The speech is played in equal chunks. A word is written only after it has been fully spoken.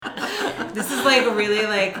This is like really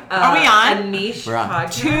like Are we on? a niche We're on.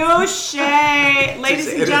 podcast. Touche. Ladies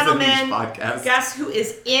It and is a gentlemen, niche podcast. guess who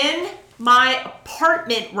is in my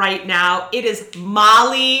apartment right now? It is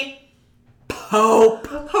Molly Pope.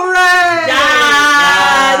 Hooray!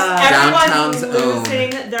 Yes! Downtown's Everyone's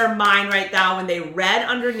losing their mind right now when they read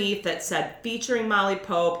underneath that said featuring Molly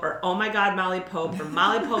Pope or oh my god, Molly Pope or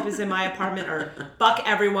Molly Pope is in my apartment or fuck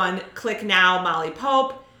everyone, click now, Molly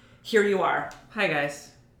Pope. Here you are. Hi guys.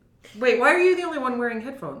 Wait, why are you the only one wearing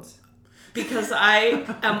headphones? Because I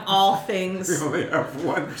am all things. We only have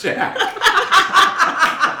one jack.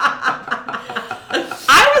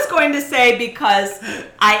 I was going to say because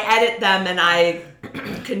I edit them and I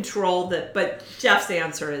control it, but Jeff's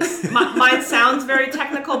answer is mine sounds very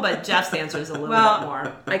technical, but Jeff's answer is a little bit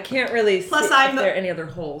more. I can't really Plus, see I'm if the- there are any other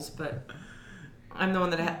holes, but I'm the one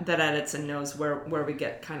that edits and knows where we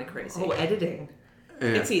get kind of crazy. editing. Yeah.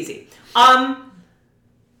 It's easy.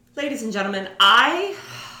 Ladies and gentlemen, I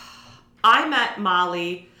met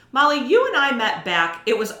Molly. Molly, you and I met back.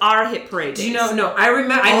 It was our hit parade days. Do you know? No, I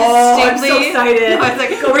remember. I'm so excited. No, I was like,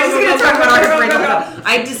 Go, we're go, just go, going go, to talk go, about go, our go, friend. go, go.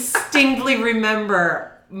 I distinctly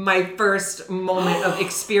remember my first moment of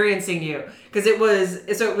experiencing you because it was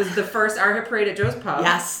the first Our Hit Parade at Joe's Pub.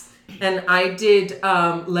 Yes. And I did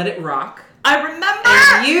Let It Rock. I remember.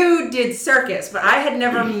 And you did Circus, but I had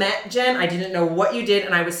never met Jen. I didn't know what you did,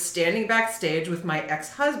 and I was standing backstage with my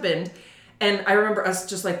ex-husband, and I remember us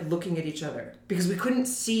just like looking at each other because we couldn't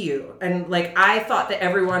see you, and like I thought that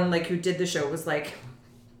everyone like who did the show was like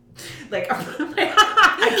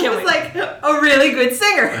I can't was wait. like a really good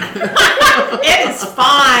singer. It is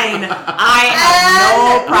fine. I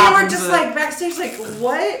have no problem. We were just like backstage, like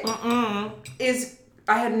what is?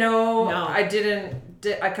 I had no. I didn't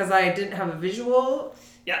because I didn't have a visual.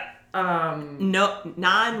 Yeah. No,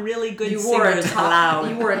 non-really good you wore a singers top. allowed.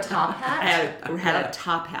 You wore a top hat. I had a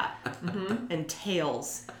top hat and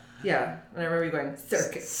tails. Yeah, and I remember you going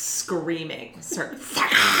circus, screaming.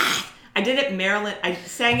 I did it Marilyn. I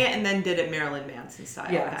sang it and then did it Marilyn Manson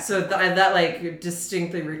style. Yeah, so that like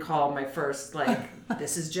distinctly recall my first like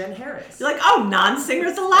this is Jen Harris. You're like, oh,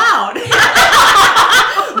 non-singers allowed,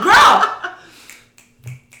 girl.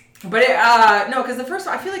 But no, because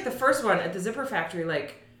I feel like the first one at the Zipper Factory,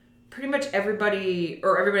 like pretty much everybody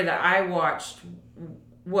that I watched.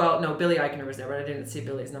 Well, no, Billy Eichner was there, but I didn't see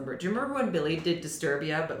Billy's number. Do you remember when Billy did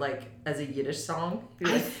Disturbia, but like as a Yiddish song?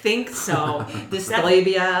 I think so.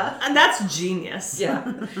 Disturbia, and that's genius.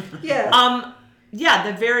 Yeah, yeah.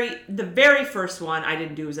 Yeah, the very first one I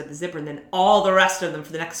didn't do was at the Zipper, and then all the rest of them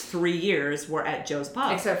for the next 3 years were at Joe's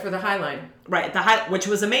Pub, Except for the Highline. Right, at the High, which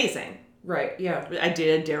was amazing. Right, yeah. I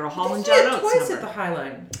did Daryl Hall and You John did Oates twice number. at the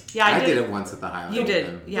Highline. Yeah, I did it once at the Highland. You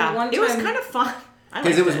did, yeah. one It was time- kind of fun.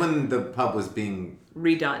 Because it was when the pub was being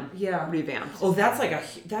redone, revamped. Oh, that's what I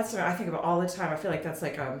think about all the time. I feel like that's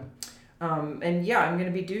like and yeah, I'm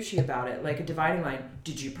gonna be douchey about it, like a dividing line.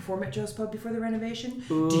 Did you perform at Joe's Pub before the renovation?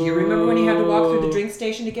 Ooh. Do you remember when you had to walk through the drink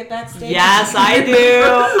station to get backstage? Yes, I do.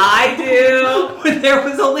 I do. When there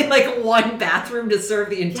was only like one bathroom to serve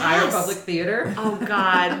the entire Yes. public theater. Oh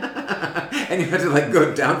God. and you had to like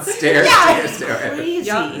go downstairs Yeah, to do it. crazy.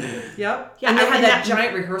 Yep. Yeah, and they had and that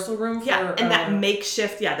giant rehearsal room. Yeah, for, and that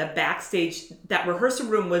makeshift. Yeah, the backstage. That rehearsal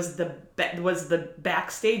room was the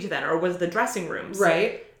backstage then, or was the dressing rooms.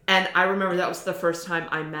 Right. And I remember that was the first time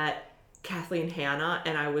I met Kathleen Hanna,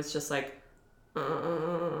 and I was just like, I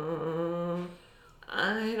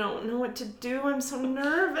don't know what to do. I'm so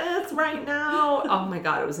nervous right now. Oh my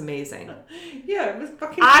God, it was amazing. Yeah, it was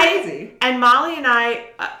fucking crazy. And Molly and I,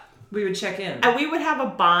 we would check in. and we would have a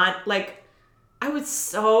bond. Like, I was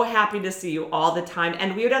so happy to see you all the time.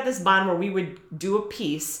 And we would have this bond where we would do a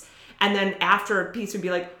piece, and then after a piece, we'd be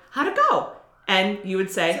like, how'd it go? And you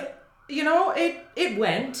would say... So, you know, it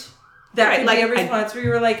went. That right, could like be a response where you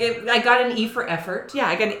were like, I got an E for effort. Yeah,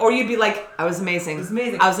 I got an, or you'd be like, I was amazing. It was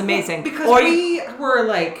amazing. I was amazing. Because or we were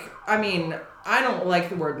like, I mean, I don't like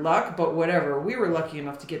the word luck, but whatever. We were lucky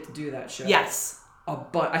enough to get to do that show. Yes.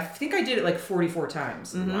 I think I did it like 44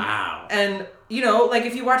 times. Mm-hmm. Wow. And, you know, like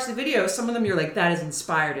if you watch the video, some of them you're like, that is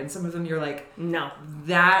inspired. And some of them you're like, no.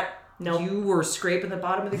 No. You were scraping the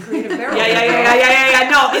bottom of the creative barrel. Yeah.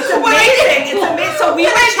 No, it's amazing. It's amazing. So we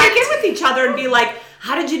would check in with each other and be like,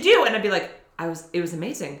 how did you do? And I'd be like, it was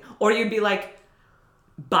amazing. Or you'd be like,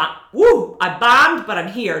 I bombed, but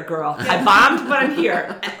I'm here, girl. I bombed, but I'm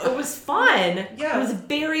here. And it was fun. Yeah. It was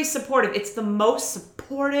very supportive. It's the most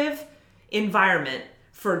supportive environment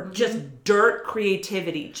for just dirt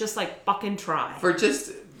creativity. Just like fucking try. For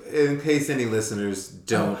just, in case any listeners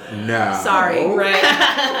don't know. Sorry.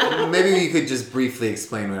 Right. Maybe you could just briefly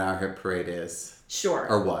explain what Our Hit Parade is. Sure.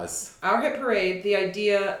 Or was. Our Hit Parade, the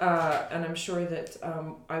idea, and I'm sure that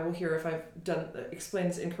I will hear if I've explained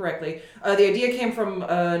this incorrectly. The idea came from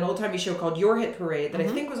an old-timey show called Your Hit Parade that I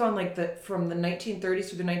think was on from the 1930s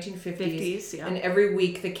through the 1950s. 50s, yeah. And every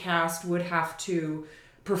week the cast would have to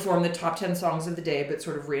perform the top 10 songs of the day, but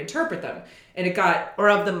sort of reinterpret them. And it got... Or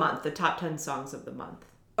of the month, the top 10 songs of the month.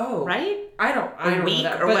 Oh. Right? I don't week know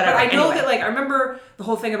that. or But whatever. I know Anyway. that, like, I remember the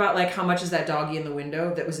whole thing about, like, how much is that doggy in the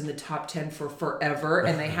window that was in the top 10 for forever,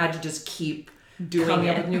 and they had to just keep coming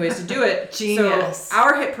up with new ways to do it. Genius. So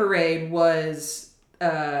our Hit Parade was,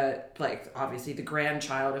 like, obviously the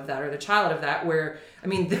grandchild of that, or the child of that, where, I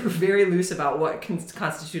mean, they were very loose about what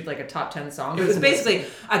constituted, like, a top 10 song. It was basically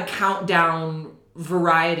a countdown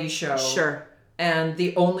variety show. Sure. And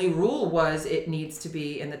the only rule was it needs to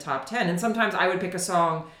be in the top 10. And sometimes I would pick a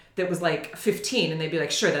song that was like 15 and they'd be like,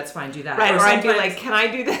 sure, that's fine, do that. Right, or I'd be sometimes- like, can I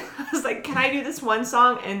do this? I was like, can I do this one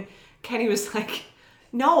song? And Kenny was like,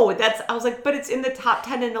 no, I was like, but it's in the top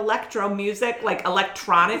 10 in electro music, like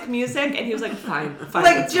electronic music. And he was like, fine. like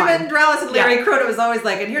that's Jim fine. Andrelis and Larry Yeah. Cronin was always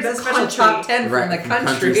like, and here's The a special country. top 10 from Right, the from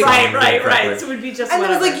country. country Right, song. right. So it would be just And it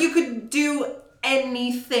was whatever. like you could do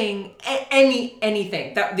anything,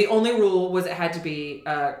 anything. That the only rule was it had to be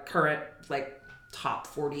current, like top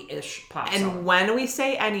 40-ish pop And song. when we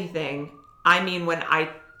say anything, I mean when I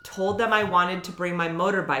told them I wanted to bring my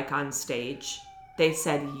motorbike on stage, they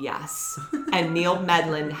said yes. And Neil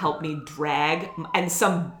Medlin helped me drag, and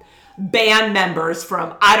some band members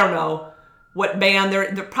from, I don't know what band,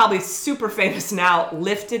 they're probably super famous now,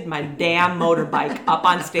 lifted my damn motorbike up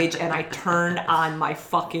on stage, and I turned on my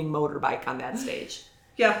fucking motorbike on that stage.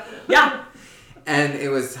 Yeah. Yeah. And it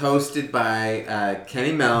was hosted by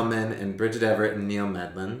Kenny Melman and Bridget Everett and Neil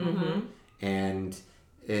Medlin. Mm-hmm. And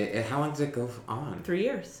how long did it go on? 3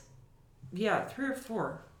 years. Yeah, 3 or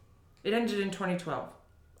 4. It ended in 2012.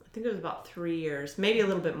 I think it was about 3 years, maybe a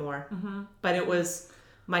little bit more. Mm-hmm. But it was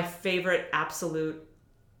my favorite absolute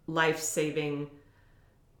life-saving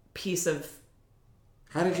piece of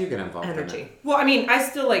How did you get involved in energy. it? Well, I mean, I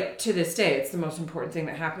still, like, to this day, it's the most important thing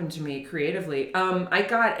that happened to me creatively. I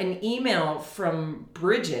got an email from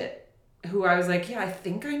Bridget, who I was like, yeah, I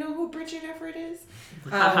think I know who Bridget Everett is.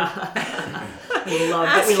 I love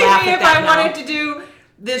that Asking we laugh me at if that I now. wanted to do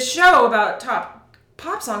this show about top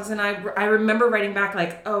pop songs, and I remember writing back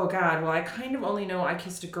like, oh God, well, I kind of only know I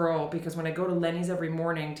Kissed a Girl because when I go to Lenny's every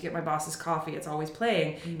morning to get my boss's coffee, it's always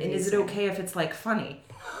playing. And is it okay if it's like funny?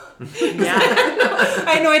 Yeah.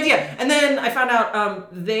 I had no idea. And then I found out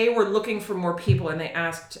they were looking for more people, and they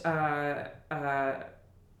asked Adam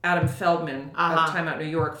Feldman of Time Out New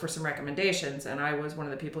York for some recommendations, and I was one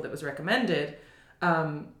of the people that was recommended.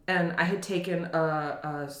 And I had taken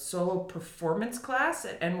a solo performance class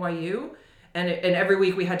at NYU, and every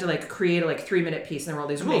week we had to like create a like 3-minute piece, and there were all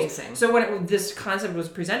these Amazing. rules. So when this concept was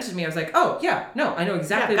presented to me, I was like, oh yeah, no, I know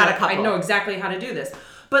exactly. Yeah, got a I couple. know exactly how to do this.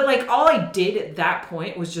 But like all I did at that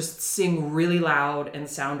point was just sing really loud and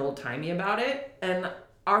sound old timey about it. And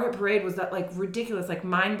Our Hit Parade was that like ridiculous, like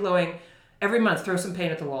mind blowing. Every month, throw some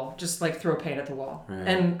paint at the wall. Just like throw paint at the wall. Right.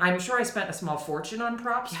 And I'm sure I spent a small fortune on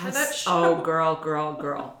props for that Yes. show. Oh,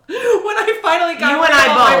 girl. When I finally got You rid and of I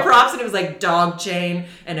all my both. props, and it was like dog chain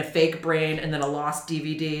and a fake brain and then a lost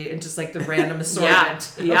DVD and just like the random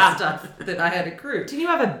assortment Yeah. of stuff that I had accrued. Didn't you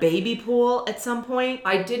have a baby pool at some point?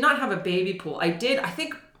 I did not have a baby pool. I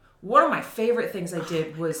think one of my favorite things I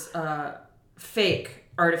did was fake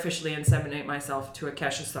artificially inseminate myself to a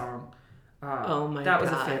Kesha song. Oh my That was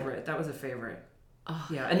God. a favorite. Oh,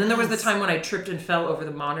 Yeah, and then there was the time when I tripped and fell over the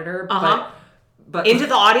monitor. Uh-huh. But Into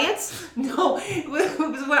the audience? no, it was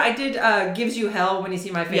what I did. Gives You Hell When You See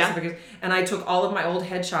My Face. Yeah. And I took all of my old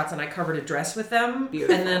headshots and I covered a dress with them.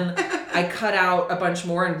 Beautiful. And then I cut out a bunch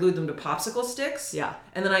more and glued them to popsicle sticks. Yeah.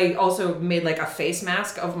 And then I also made like a face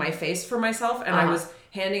mask of my face for myself. And I was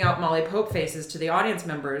handing out Molly Pope faces to the audience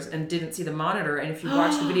members and didn't see the monitor. And if you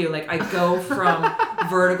watch the video, like I go from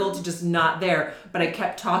vertical to just not there. But I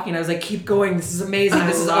kept talking. I was like, keep going. This is amazing.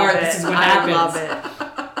 This is love art. it. This is what I happens. love it.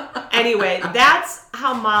 Anyway, that's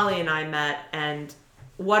how Molly and I met, and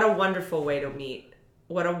what a wonderful way to meet.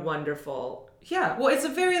 What a wonderful... Yeah, well, it's a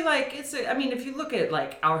very like I mean, if you look at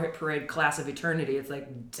like Our Hit Parade, Class of Eternity, it's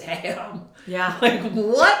like, damn, Yeah. like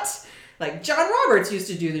what? Like John Roberts used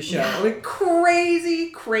to do the show, Yeah. like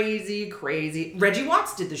crazy. Reggie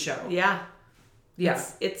Watts did the show. Yeah. Yeah,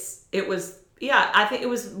 It was, yeah, I think it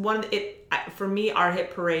was for me, Our Hit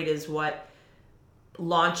Parade is what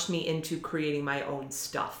launched me into creating my own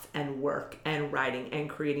stuff and work and writing and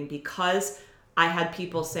creating, because I had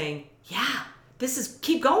people saying, yeah,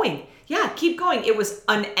 keep going. Yeah, keep going. It was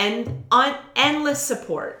an endless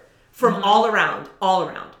support from all around.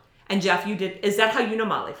 And Jeff, you did. Is that how you know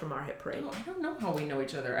Molly from our hit parade? Oh, I don't know how we know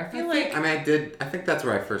each other. I feel I think that's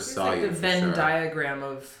where I first saw like you. the for Venn sure. diagram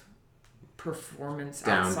of performance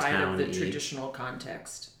outside of the Downtown-y. traditional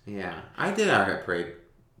context. Yeah, I did our hit parade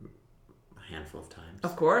a handful of times.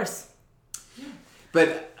 Of course.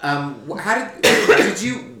 But how did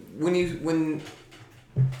you when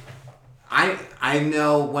I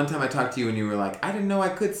know one time I talked to you and you were like, I didn't know I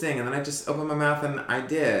could sing, and then I just opened my mouth and I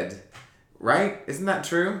did. Right? Isn't that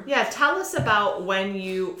true? Yeah, tell us about when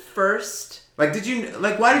you first... Like,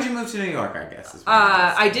 why did you move to New York, I guess? Is what I'm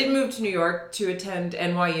asking. I did move to New York to attend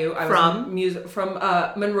NYU. I was from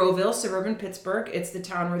Monroeville, suburban Pittsburgh. It's the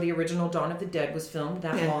town where the original Dawn of the Dead was filmed.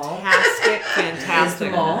 That mall. Fantastic. Is the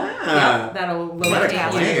mall. Ah. Yep, that'll What a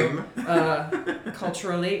locate you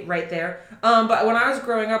culturally right there. But when I was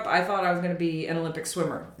growing up, I thought I was going to be an Olympic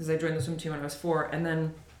swimmer because I joined the swim team when I was 4. And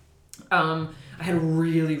then I had a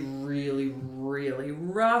really, really, really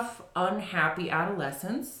rough, unhappy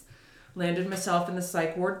adolescence. Landed myself in the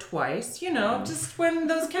psych ward twice. You know, just when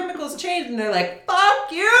those chemicals change and they're like,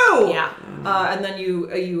 "Fuck you!" Yeah. And then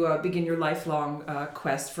you begin your lifelong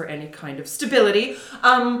quest for any kind of stability.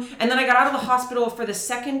 And then I got out of the hospital for the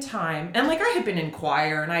second time, and like I had been in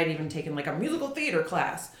choir and I had even taken like a musical theater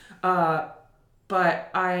class.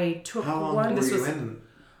 But I took How long one. were you in?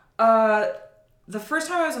 The first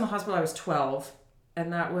time I was in the hospital, I was 12,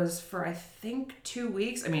 and that was for, I think, 2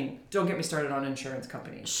 weeks. I mean, don't get me started on insurance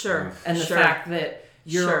companies. Sure. And the fact that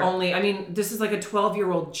you're only, I mean, this is like a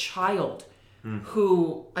 12-year-old child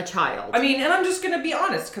who... A child. I mean, and I'm just going to be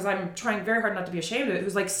honest, because I'm trying very hard not to be ashamed of it,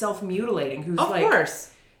 who's like self-mutilating, who's of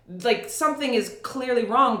course. Like something is clearly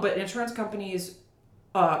wrong, but insurance companies,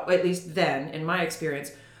 at least then, in my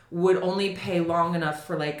experience, would only pay long enough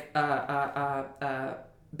for like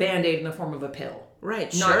Band-Aid in the form of a pill.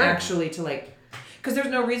 Right, Not sure. actually to like... Because there's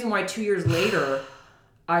no reason why 2 years later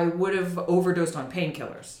I would have overdosed on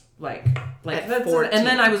painkillers. Like at 14. And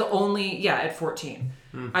then I was only... Yeah, at 14.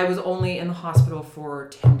 I was only in the hospital for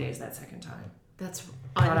 10 days that second time. That's...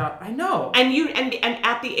 I know. And you and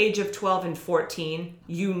at the age of 12 and 14,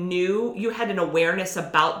 you knew, you had an awareness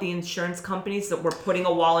about the insurance companies that were putting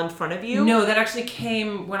a wall in front of you? No, that actually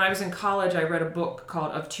came when I was in college. I read a book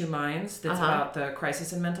called Of Two Minds that's about the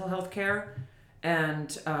crisis in mental health care. And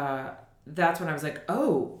that's when I was like,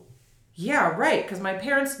 oh, yeah, right. Because my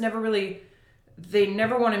parents never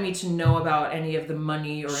wanted me to know about any of the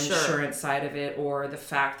money or insurance side of it, or the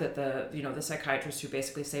fact that the psychiatrist who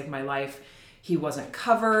basically saved my life, he wasn't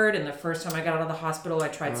covered. And the first time I got out of the hospital, I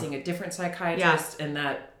tried seeing a different psychiatrist, and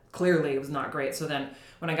that clearly was not great. So then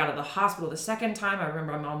when I got out of the hospital the second time, I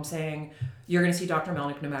remember my mom saying, you're going to see Dr.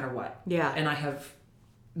 Melnick no matter what. Yeah. And I have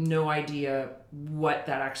no idea what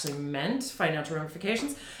that actually meant, financial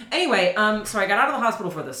ramifications. Anyway, so I got out of the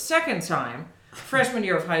hospital for the second time, freshman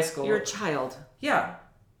year of high school. You're a child. Yeah.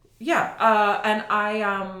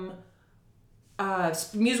 And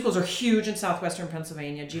musicals are huge in southwestern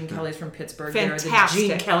Pennsylvania. Gene Kelly's from Pittsburgh. Fantastic. There are the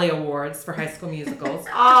Gene Kelly Awards for high school musicals.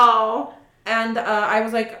 Oh. And I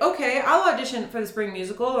was like, okay, I'll audition for the spring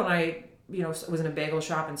musical. And I, was in a bagel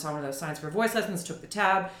shop and saw one of those signs for voice lessons, took the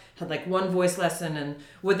tab, had like one voice lesson. And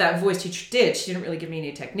what that voice teacher did, she didn't really give me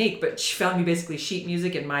any technique, but she found me basically sheet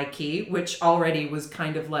music in my key, which already was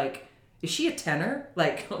kind of like, is she a tenor?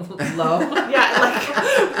 Like, low? Yeah,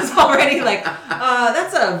 like... It's already like,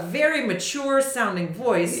 that's a very mature sounding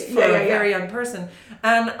voice for a very young person.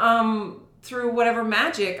 And through whatever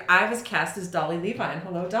magic, I was cast as Dolly Levi in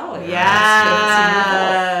Hello, Dolly.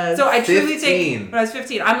 Yes. So I truly 15. think, when I was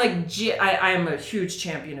 15, I'm like, I am a huge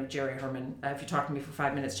champion of Jerry Herman. If you talk to me for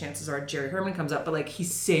 5 minutes, chances are Jerry Herman comes up, but like, he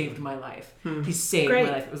saved my life. He saved my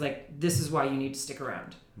life. It was like, this is why you need to stick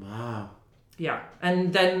around. Wow. Yeah.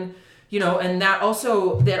 And then... and that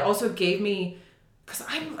also gave me, because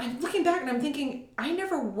I'm looking back and I'm thinking, I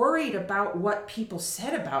never worried about what people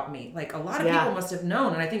said about me. Like, a lot of people must have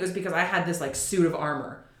known, and I think it was because I had this, like, suit of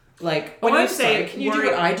armor. Like, when you I'm say sorry, can you do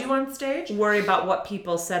what I do on stage? Worry about what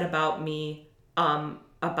people said about me,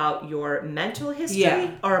 about your mental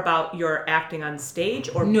history, or about your acting on stage,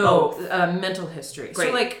 or both? Mental history. Great.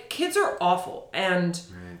 So, like, kids are awful, and...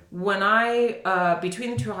 When I,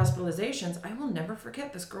 between the 2 hospitalizations, I will never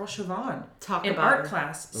forget this girl, Siobhan, in art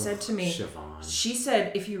class, said to me, Siobhan. She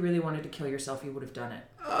said, if you really wanted to kill yourself, you would have done it.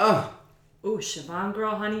 Oh. Ooh, Siobhan,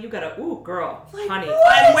 girl, honey, you gotta, girl, Like, honey.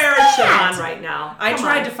 what And is where is that? Siobhan right now? I Come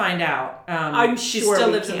tried on. to find out. She sure still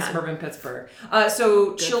we lives in can. suburban Pittsburgh. So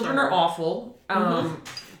Good children for are her. awful.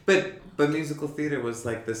 But musical theater was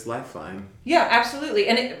like this lifeline. Yeah, absolutely.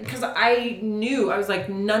 And because I was like,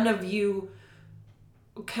 none of you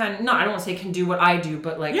I don't want to say can do what I do,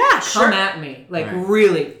 but like, come at me. Like,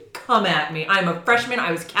 really, come at me. I'm a freshman.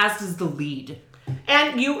 I was cast as the lead.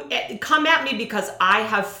 And you come at me because I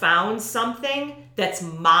have found something that's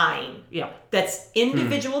mine. Yeah. That's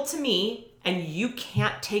individual to me, and you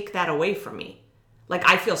can't take that away from me. Like,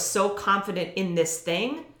 I feel so confident in this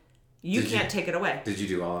thing, you can't take it away. Did you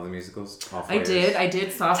do all of the musicals? All 4 I years? did. I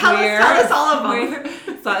did sophomore year. Tell us all of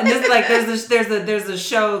them. So, and this, like, there's a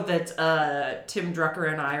show that Tim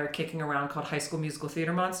Drucker and I are kicking around called High School Musical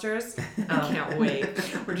Theater Monsters. Can't wait.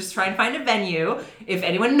 We're just trying to find a venue. If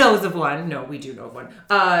anyone knows of one, no, we do know of one.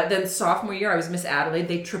 Then sophomore year, I was Miss Adelaide.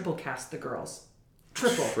 They triple cast the girls.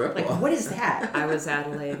 Triple. Like, what is that? I was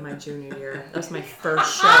Adelaide my junior year. That was my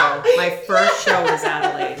first show. My first show was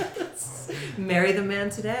Adelaide. Marry the man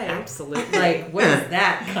today. Absolutely. Like, what is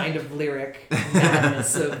that kind of lyric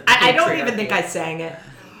madness of I don't even think I sang it.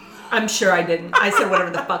 I'm sure I didn't. I said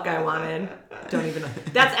whatever the fuck I wanted. Don't even know.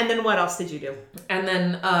 And then what else did you do? And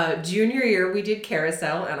then junior year, we did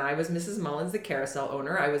Carousel, and I was Mrs. Mullins, the Carousel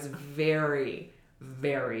owner. I was very,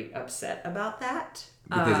 very upset about that.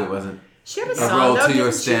 Because it wasn't She had a a song, roll though, to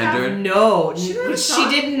your didn't she have- standard. No, She wrote a she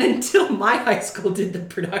song? didn't until my high school did the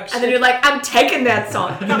production. And then you're like, I'm taking that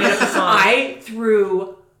song. You made up a song. I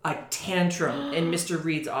threw a tantrum in Mr.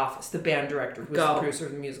 Reed's office, the band director, who was the producer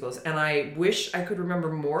of the musicals, and I wish I could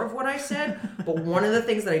remember more of what I said, but one of the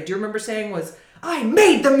things that I do remember saying was, I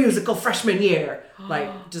made the musical freshman year!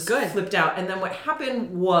 Like, just flipped out. And then what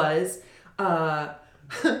happened was,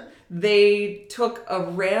 they took a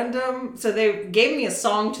random, so they gave me a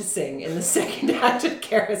song to sing in the second act of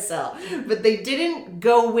Carousel, but they didn't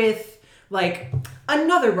go with, like,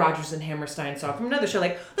 another Rodgers and Hammerstein song from another show.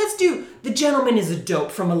 Like, let's do The Gentleman is a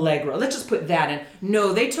Dope from Allegro. Let's just put that in.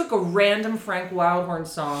 No, they took a random Frank Wildhorn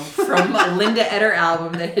song from a Linda Eder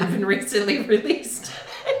album that had been recently released.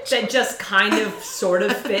 That just kind of sort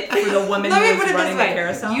of fit for the woman Let me who put was it running this the way.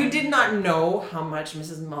 carousel. You did not know how much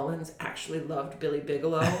Mrs. Mullins actually loved Billy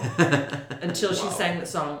Bigelow until she sang the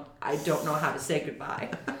song, I Don't Know How to Say Goodbye.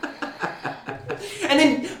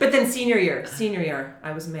 But then senior year,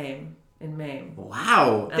 I was Mame. In Mame.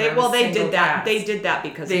 Wow. And They I was did single that. cast. They did that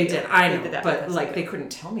because They of did. you. I They know, did that but because like of they you. couldn't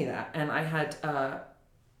tell me that, and I had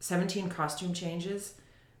 17 costume changes.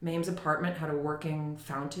 Mame's apartment had a working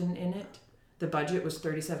fountain in it. The budget was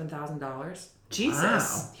 $37,000. Jesus.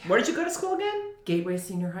 Wow. Where did you go to school again? Gateway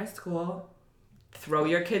Senior High School. Throw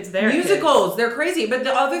your kids there. Musicals, they're crazy. But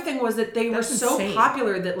the other thing was that they were That's so insane.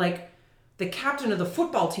 popular that like the captain of the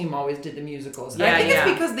football team always did the musicals. And Yeah, I think yeah.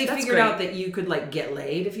 it's because they That's figured great. out that you could like get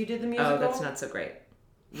laid if you did the musical. Oh, that's not so great.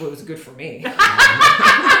 Well, it was good for me.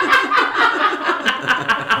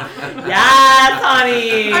 Yes,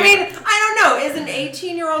 honey. I mean, I don't know. Is an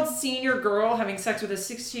 18-year-old senior girl having sex with a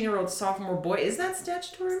 16-year-old sophomore boy, is that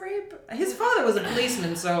statutory rape? His father was a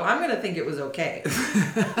policeman, so I'm going to think it was okay.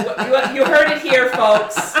 you heard it here,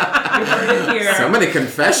 folks. You heard it here. So many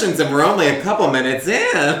confessions, and we're only a couple minutes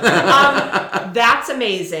in. That's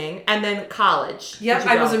amazing. And then college. Yep,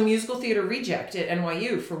 Where'd you I was go? a musical theater reject at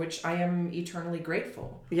NYU, for which I am eternally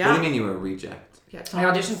grateful. Yeah. What do you mean you were a reject? Yeah, I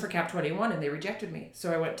auditioned for Cap 21 and they rejected me.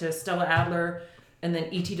 So I went to Stella Adler and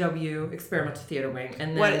then ETW, Experimental Theater Wing,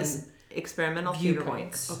 and then What is experimental theater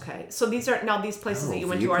Viewpoints. wing? Okay, so these are now these places that you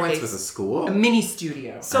went to are Viewpoints they? was a school? a mini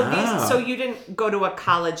studio. So Ah. these, so you didn't go to a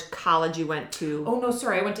college. College you went to. Oh no,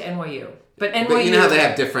 sorry, I went to NYU. But NYU. But you know how they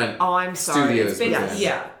have different Oh, I'm sorry. studios. It's basically, within.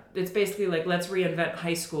 yeah, it's basically like let's reinvent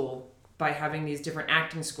high school by having these different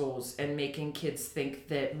acting schools and making kids think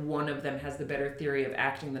that one of them has the better theory of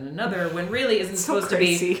acting than another, when really isn't So supposed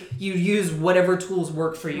crazy. to be. You use whatever tools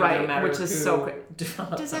work for you, no Right, matter which is who so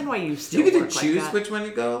develops Does them. NYU Do still you get work to choose like that? which one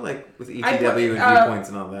you go, like with ETW I put- and Viewpoints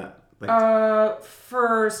and all that? Like,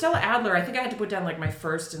 For Stella Adler, I think I had to put down like my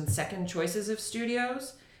first and second choices of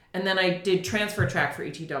studios. And then I did transfer track for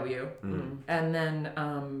ETW. And then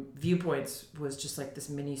Viewpoints was just like this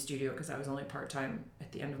mini studio because I was only part-time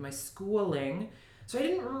at the end of my schooling. So I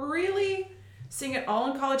didn't really sing it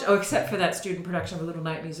all in college. Oh, except for that student production of A Little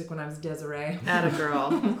Night Music when I was Desiree. Atta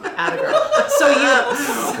girl. Atta girl. So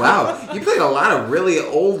you. wow, you played a lot of really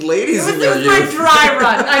old ladies in It your was my youth. dry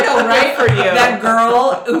run. I know, right? For you. That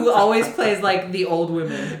girl who always plays like the old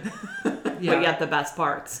women. Yeah. But yet the best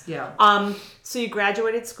parts. Yeah. So you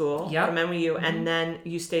graduated school Yep. from NYU, and then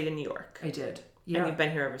you stayed in New York, I did. and Yeah. you've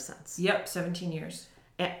been here ever since. Yep, 17 years.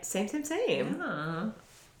 Same. Huh.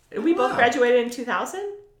 We both Wow. graduated in 2000.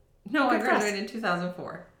 No, I Good for us. graduated in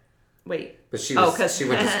 2004. Wait. But she was, because she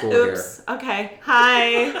went to school here. Oops. Okay.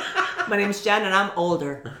 Hi. My name's Jen, and I'm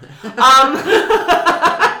older. I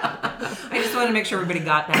just wanted to make sure everybody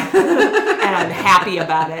got that. And I'm happy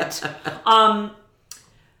about it.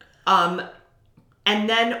 And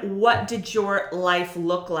then what did your life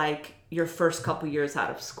look like your first couple years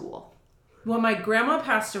out of school? Well, my grandma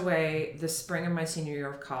passed away the spring of my senior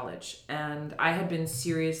year of college, and I had been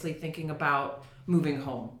seriously thinking about moving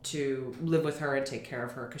home to live with her and take care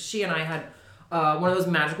of her, because she and I had one of those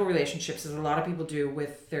magical relationships, as a lot of people do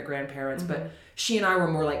with their grandparents, but she and I were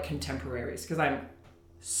more like contemporaries, because I'm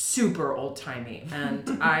super old-timey,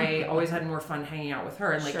 and I always had more fun hanging out with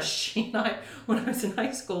her. And like she and I, when I was in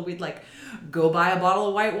high school, we'd like go buy a bottle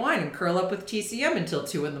of white wine and curl up with TCM until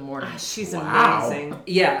 2 a.m. She's amazing.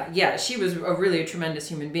 Yeah, she was a really tremendous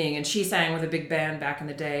human being, and she sang with a big band back in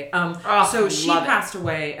the day. So she passed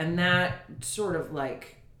away, and that sort of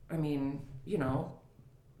like, I mean, you know,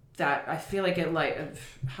 that I feel like it, like,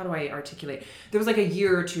 how do I articulate? There was like a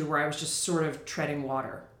year or two where I was just sort of treading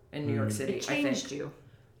water in New York City. It changed you.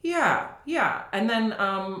 Yeah. And then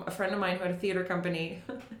a friend of mine who had a theater company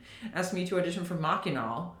asked me to audition for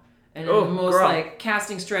Machinal. And in the most like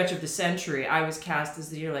casting stretch of the century, I was cast as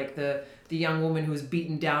the young woman who was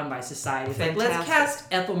beaten down by society. It's like, let's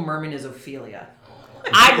cast Ethel Merman as Ophelia.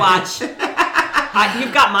 I'd watch.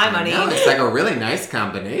 You've got my money. No, it's like a really nice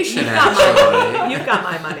combination, actually. You've got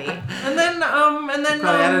my money. And then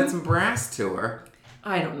probably added some brass to her.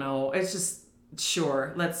 I don't know. It's just,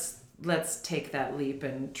 sure, let's take that leap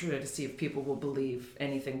and try to see if people will believe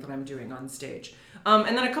anything that I'm doing on stage.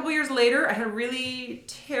 And then a couple years later, I had a really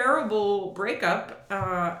terrible breakup,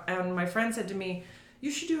 and my friend said to me,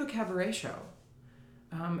 "You should do a cabaret show."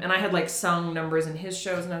 And I had like sung numbers in his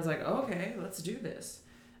shows, and I was like, oh, "Okay, let's do this."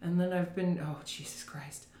 And then I've been, oh Jesus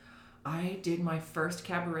Christ, I did my first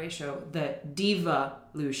cabaret show, the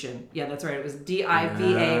Diva-lution. Yeah, that's right. It was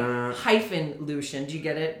DIVA-lution. Do you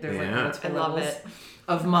get it? There's like multiple levels. I love it.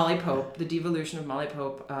 Of Molly Pope, the Diva-lution of Molly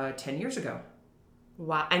Pope, 10 years ago.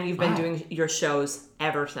 Wow. And you've been doing your shows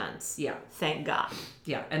ever since. Yeah. Thank God.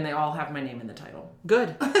 Yeah, and they all have my name in the title.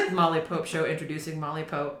 Good. Molly Pope Show, introducing Molly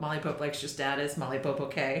Pope. Molly Pope Likes Your Status. Molly Pope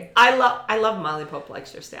Okay. I love Molly Pope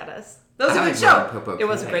Likes Your Status. That was a good show. It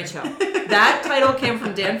was a great show. That title came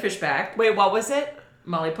from Dan Fishback. Wait, what was it?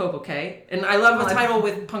 Molly Pope Okay. And I love the title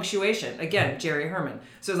with punctuation. Again, Jerry Herman.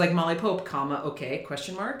 So it's like Molly Pope, comma, okay,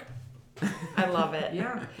 question mark. I love it.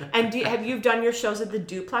 Yeah. And have you done your shows at the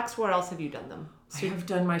Duplex? Where else have you done them? I have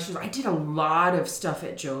done my shows. I did a lot of stuff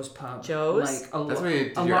at Joe's Pub. Joe's? Like That's where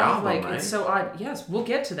you did your album, right? It's so odd. Yes, we'll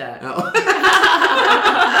get to that. Oh.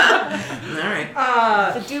 All right.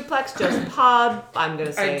 The Duplex, Joe's Pub. I'm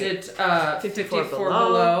gonna say I did 54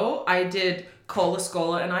 Below. I did Cola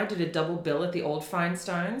Scola, and I did a double bill at the Old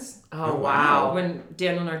Feinsteins. Oh wow! When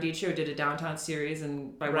Daniel Nardiccio did a downtown series,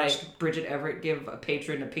 and I watched Bridget Everett give a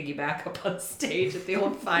patron a piggyback up on stage at the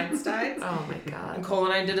Old Feinsteins. Oh my God! And Cole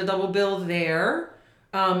and I did a double bill there,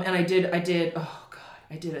 and I did a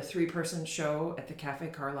 3-person show at the Cafe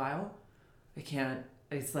Carlisle.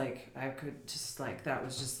 It's like I could just like, that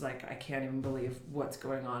was just like, I can't even believe what's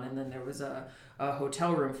going on. And then there was a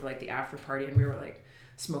hotel room for like the after party, and we were like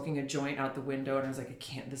smoking a joint out the window, and I was like, I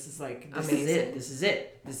can't, this is it.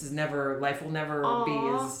 Life will never be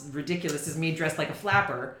as ridiculous as me dressed like a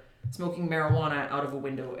flapper smoking marijuana out of a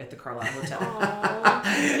window at the Carlisle Hotel.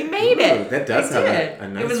 You made it. That does have a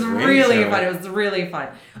nice It was ring really to fun. It was really fun.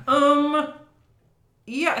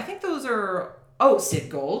 Yeah, I think those are,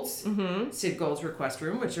 Sid Gold's. Mm-hmm. Sid Gold's Request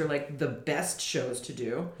Room, which are like the best shows to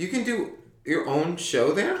do. You can do your own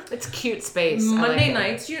show there? It's cute space. Monday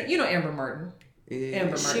nights, you know Amber Martin. Yeah.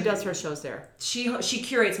 Amber Martin. She does her shows there. She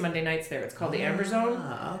curates Monday nights there. It's called the Amber Zone.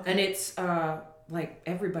 Okay. And it's like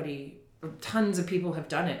everybody, tons of people have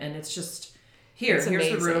done it, and it's just here's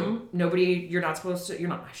the room.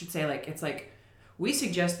 I should say, like, it's like, we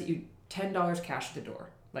suggest that you $10 cash at the door.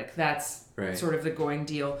 Like, that's sort of the going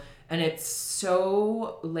deal. And it's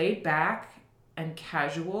so laid back and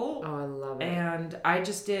casual. Oh, I love it. And I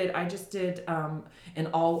just did an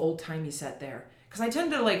all old-timey set there. Because I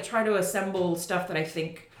tend to like try to assemble stuff that I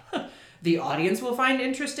think the audience will find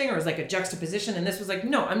interesting, or is like a juxtaposition. And this was like,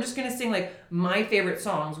 no, I'm just going to sing like my favorite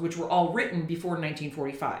songs, which were all written before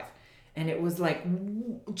 1945. And it was like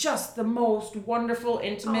just the most wonderful,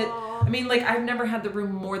 intimate. Aww. I mean, like, I've never had the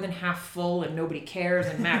room more than half full and nobody cares.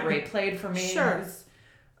 And Matt Ray played for me. Sure. It was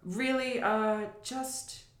really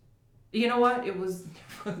just, you know what? It was,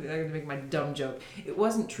 I'm going to make my dumb joke. It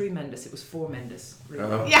wasn't tremendous. It was formendous. Really.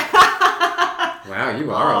 Oh. Yeah. Wow,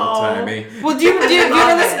 you are old-timey. Well, do you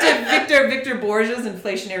ever listen to Victor Borge's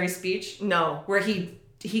inflationary speech? No. Where he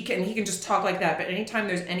can just talk like that, but anytime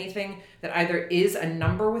there's anything that either is a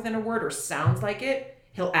number within a word or sounds like it,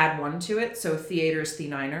 he'll add one to it. So theater's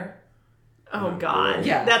the-niner. Oh God.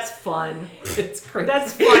 Yeah. That's fun. It's crazy.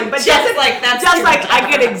 That's fun. But just like that's just like I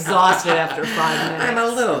get exhausted after 5 minutes. I'm a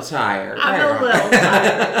little tired. I'm a little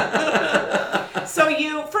tired. So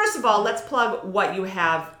you, first of all, let's plug what you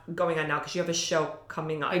have going on now because you have a show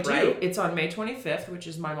coming up, I do. right? It's on May 25th, which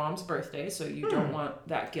is my mom's birthday, so you don't want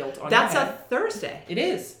that guilt on That's your a head. Thursday. It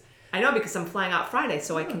is. I know because I'm flying out Friday,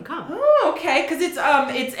 so I can come. Oh, okay. Because it's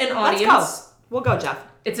an audience. Let's go. We'll go, Jeff.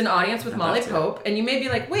 It's an audience with Molly that's it. Pope, and you may be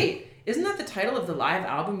like, wait, isn't that the title of the live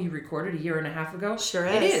album you recorded 1.5 years ago? Sure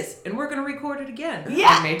It is. is, and we're going to record it again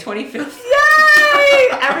Yeah. on May 25th. Yay!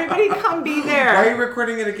 Everybody come be Why are there. you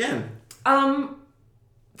recording it again?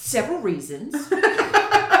 Several reasons.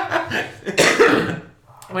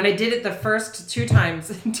 When I did it the first two times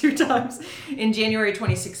in January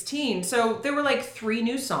 2016, so there were like 3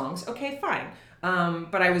 new songs. Okay, fine.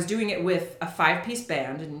 But I was doing it with a 5-piece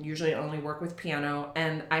band, and usually I only work with piano,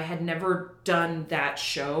 and I had never done that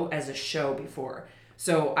show as a show before.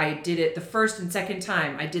 So I did it the first and second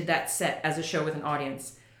time I did that set as a show with an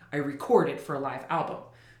audience. I recorded for a live album.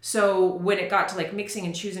 So when it got to like mixing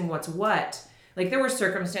and choosing what's what, like there were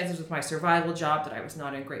circumstances with my survival job that I was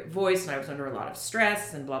not in great voice and I was under a lot of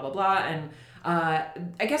stress and blah, blah, blah. And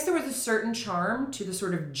I guess there was a certain charm to the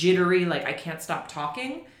sort of jittery, like I can't stop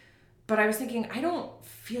talking. But I was thinking, I don't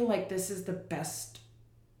feel like this is the best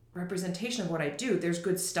representation of what I do. There's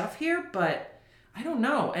good stuff here, but I don't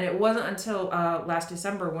know. And it wasn't until last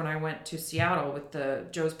December when I went to Seattle with the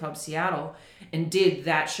Joe's Pub Seattle and did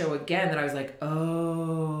that show again that I was like,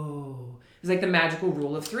 oh. It was like the magical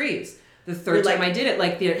rule of 3s. The third time I did it,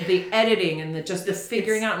 like the editing and the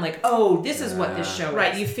figuring out and like, oh, this is what this show is.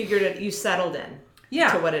 Right, you figured it, you settled in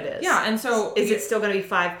yeah. to what it is. Yeah, and so... Is it still going to be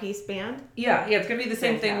 5-piece band? Yeah, it's going to be the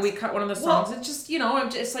same thing. We cut one of the songs. It's just,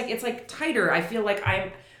 it's like tighter. I feel like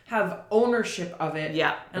I have ownership of it.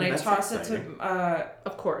 Yeah. And I toss it to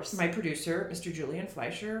of course, my producer, Mr. Julian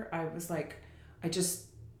Fleischer. I was like, I just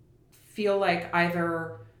feel like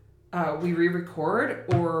either we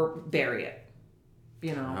re-record or bury it.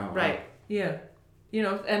 Oh, wow. Right. Yeah.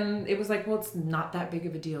 And it was like, well, it's not that big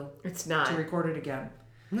of a deal It's not. to record it again.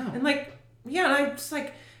 No. And like, yeah, and I just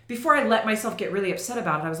like, before I let myself get really upset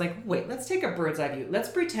about it, I was like, wait, let's take a bird's eye view. Let's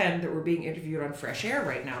pretend that we're being interviewed on Fresh Air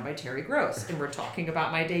right now by Terry Gross, and we're talking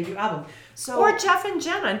about my debut album. So Or Jeff and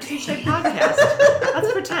Jen on Touche Podcast.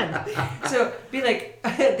 Let's pretend. So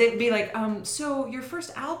they'd be like, so your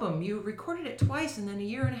first album, you recorded it twice, and then 1.5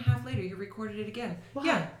 years later, you recorded it again. Wow.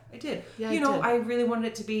 Yeah, I did. Yeah, I did. I really wanted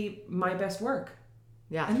it to be my best work.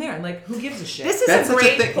 Yeah. And there, like, who gives a shit? This is That's a such a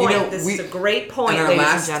great thing. point. This is a great point, on our ladies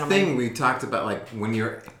last and gentlemen. thing, we talked about like when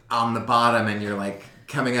you're on the bottom and you're like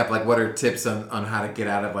coming up, like what are tips on how to get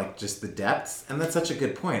out of like just the depths? And that's such a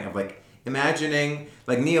good point of like imagining,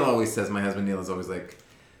 like Neil always says, my husband Neil is always like,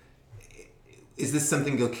 is this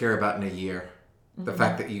something you'll care about in a year? The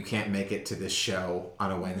fact that you can't make it to this show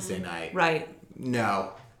on a Wednesday night. Right.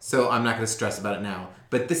 No. So I'm not going to stress about it now.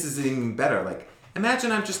 But this is even better. Like,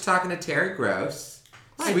 imagine I'm just talking to Terry Gross.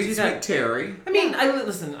 Right, Sweet, do sweet that. Terry. I mean,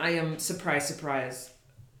 listen, I am surprise,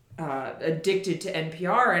 addicted to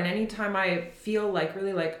NPR, and anytime I feel like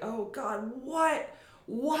really like, oh God, why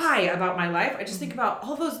about my life, I just think about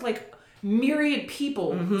all those like myriad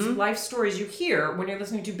people whose life stories you hear when you're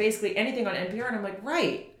listening to basically anything on NPR, and I'm like,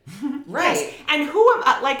 right. Yes. And who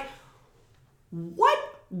am like? What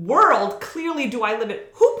world clearly do I live in?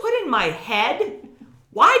 Who put in my head?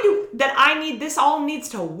 Why that I need this all needs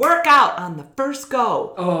to work out on the first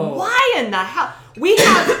go? Oh. Why in the hell? We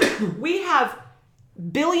have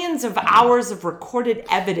billions of hours of recorded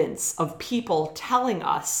evidence of people telling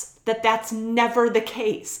us that that's never the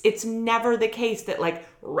case. It's never the case that like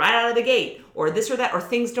right out of the gate or this or that or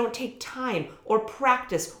things don't take time or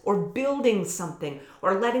practice or building something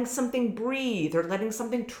or letting something breathe or letting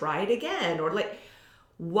something try it again or like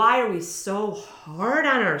why are we so hard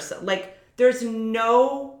on ourselves? Like there's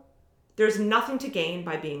nothing to gain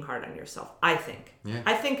by being hard on yourself, I think. Yeah.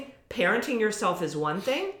 I think parenting yourself is one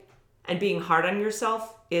thing and being hard on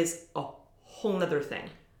yourself is a whole nother thing.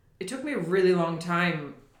 It took me a really long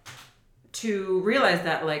time to realize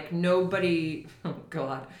that, like, nobody, oh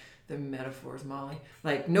God, the metaphors, Molly,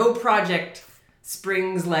 like, no project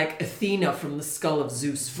springs like Athena from the skull of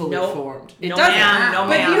Zeus fully formed. It doesn't. No, but,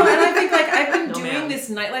 ma'am. and I think, like, I've been No, doing ma'am. this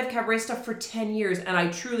nightlife cabaret stuff for 10 years, and I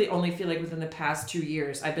truly only feel like within the past 2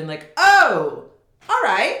 years, I've been like, oh, all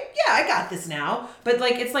right, yeah, I got this now. But,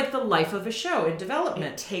 like, it's like the life of a show in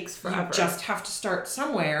development. It takes forever. You just have to start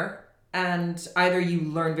somewhere, and either you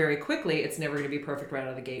learn very quickly, it's never going to be perfect right out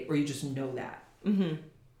of the gate, or you just know that.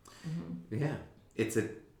 Yeah. It's a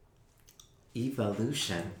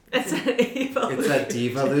evolution. It's an evolution. It's a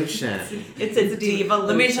devolution. It's a devolution.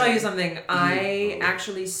 Let me tell you something. I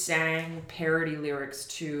actually sang parody lyrics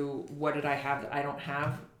to What Did I Have That I Don't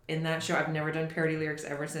Have in that show. I've never done parody lyrics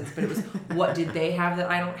ever since, but it was what did they have that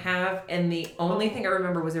I don't have? And the only thing I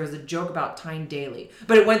remember was there was a joke about Tyne Daly,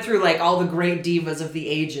 but it went through like all the great divas of the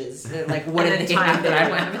ages. Like what did they have that I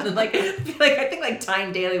don't have? And then, like I think like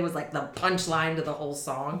Tyne Daly was like the punchline to the whole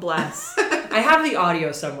song. Bless. I have the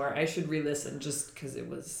audio somewhere. I should re-listen just because it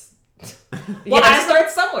was. Well, I start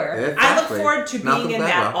somewhere. Exactly. I look forward to Malcolm being in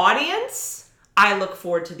that Gladwell. audience. I look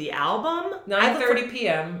forward to the album. 9:30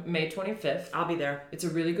 p.m. May 25th. I'll be there. It's a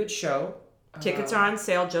really good show. Tickets are on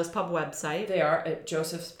sale, Joe's Pub website. They are at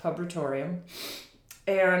Joseph's Pubratorium.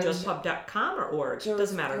 And Joe'sPub.com or org. Joe's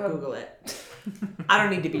Doesn't matter. Pub. Google it. I don't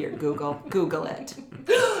need to be your Google. Google it.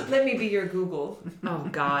 let me be your Google. Oh,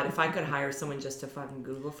 God. If I could hire someone just to fucking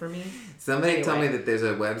Google for me. Somebody told me Anyway. that there's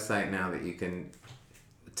a website now that you can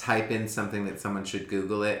type in something that someone should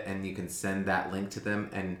Google it, and you can send that link to them,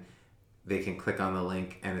 and they can click on the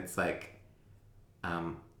link, and it's like,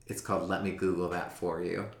 it's called "Let Me Google That For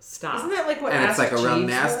You," Stop. Isn't that like what and it's Ask like a real Jeeves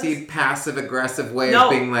nasty, was? passive-aggressive way No. of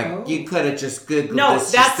being like, Oh. you could have just Googled No,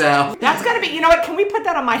 this that's yourself. gotta be. You know what? Can we put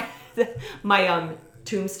that on my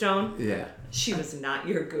tombstone? Yeah, She was not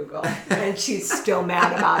your Google, and she's still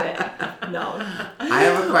mad about it. No. I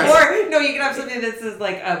have a question. Or no, you can have something that says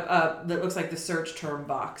like that looks like the search term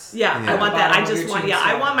box. Yeah, Yeah. I want that. I Bottom of just your want. Yeah,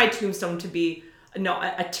 I tombstone. want my tombstone to be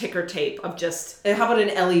a ticker tape of just. And how about an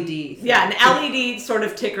LED? thing? Yeah, an LED sort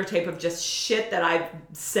of ticker tape of just shit that I've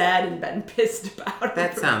said and been pissed about.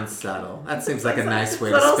 That sounds subtle. That seems like a nice way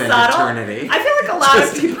It's a to little spend subtle. eternity. I feel like a lot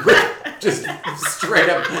of people. Just straight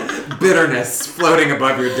up bitterness floating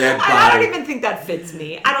above your dead body. I don't even think that fits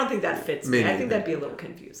me. I don't think that fits Me me. I think neither. that'd be a little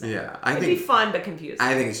confusing. Yeah, I It'd think be fun but confusing.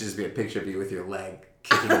 I think it should just be a picture of you with your leg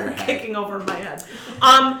kicking your head. Kicking over my head.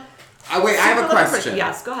 Wait, I have a super little question.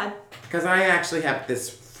 Yes, go ahead. Because I actually have this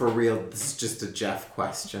for real. This is just a Jeff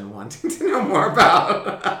question, wanting to know more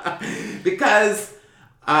about. Because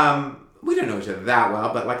we don't know each other that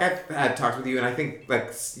well, but like I've had talks with you, and I think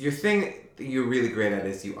like your thing that you're really great at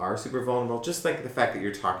is you are super vulnerable. Just like the fact that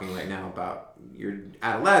you're talking right now about your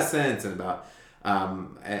adolescence and about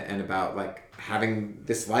like having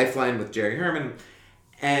this lifeline with Jerry Herman,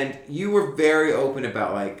 and you were very open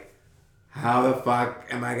about like, how the fuck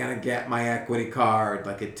am I gonna get my equity card?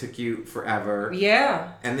 Like it took you forever.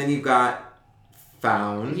 Yeah. And then you got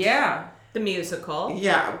found. Yeah. The musical.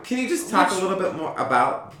 Yeah. Can you just talk a little bit more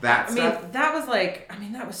about that I stuff? mean,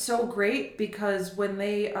 that was so great because when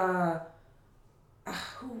they,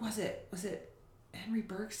 who was it? Was it Henry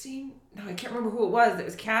Bergstein? No, I can't remember who it was that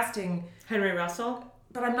was casting, Henry Russell.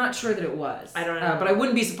 but I'm not sure that it was. I don't know. But I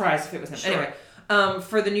wouldn't be surprised if it was him. Sure. Anyway,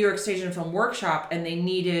 for the New York Stage and Film Workshop, and they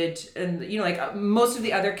needed, and you know, like most of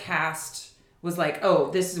the other cast was like,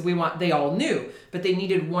 oh, this is, they all knew, but they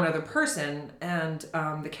needed one other person, and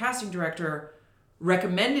the casting director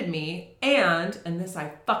recommended me, and this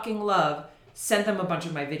I fucking love, sent them a bunch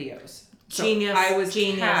of my videos. So Genius, I was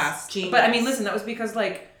genius, cast. genius. But I mean, listen, that was because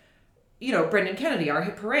like, you know, Brendan Kennedy, our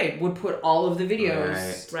hit parade, would put all of the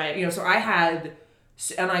videos. Right. You know, so I had,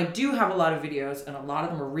 and I do have a lot of videos, and a lot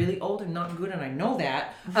of them are really old and not good, and I know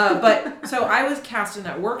that. But so I was cast in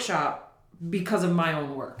that workshop because of my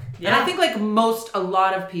own work. Yeah. And I think like a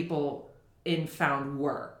lot of people in Found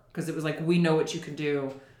were, because it was like, we know what you can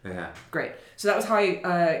do. Yeah. Great. So that was how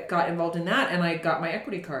I got involved in that, and I got my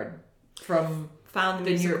equity card from Found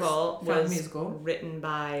the The New York- Musical Found the was Musical. written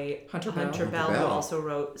by Hunter Bell. Hunter Bell, Hunter who Bell. also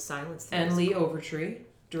wrote Silence. the and Musical. Lee Overtree,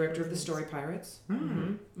 director of the Story Pirates,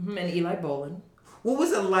 and Eli Bolin. What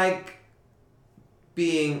was it like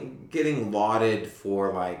getting lauded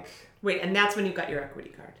for like Wait, and that's when you got your equity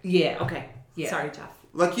card. Yeah. Okay. Yeah. Sorry, Jeff.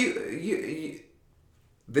 like you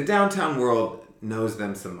the downtown world knows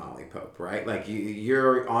them some Molly Pope, right? Like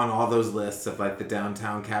you're on all those lists of like the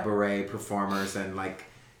downtown cabaret performers, and like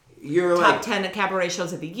you're Top like 10 cabaret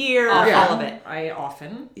shows of the year, Yeah. all of it. I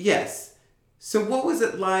often. yes. So what was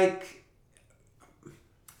it like?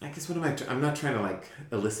 I guess I'm not trying to like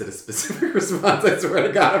elicit a specific response. I swear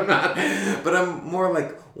to God, I'm not. But I'm more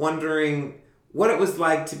like wondering what it was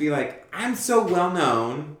like to be like, I'm so well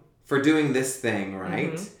known for doing this thing,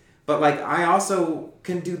 right? Mm-hmm. But like I also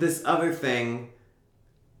can do this other thing,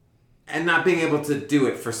 and not being able to do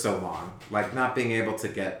it for so long, like not being able to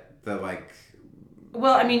get the like.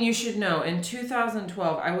 Well, I mean, you should know, in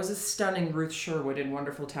 2012, I was a stunning Ruth Sherwood in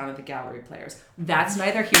Wonderful Town of the Gallery Players. That's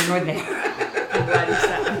neither here nor there.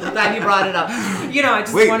 I'm glad you brought it up. You know, I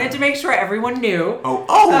just Wait. wanted to make sure everyone knew.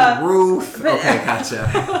 Ruth. Okay,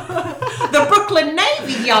 gotcha. The Brooklyn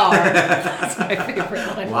Navy Yard. That's my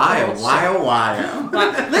favorite one. Why?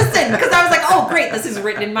 But listen, because I was like, oh, great, this is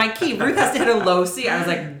written in my key. Ruth has to hit a low C. I was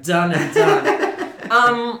like, done and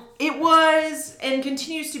done. It was and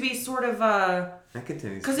continues to be sort of That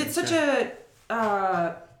continues. because it's such a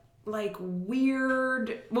like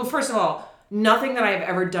weird. Well, first of all, nothing that I've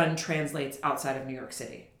ever done translates outside of New York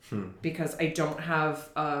City because I don't have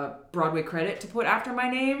Broadway credit to put after my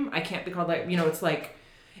name. I can't be called like it's like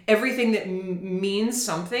everything that means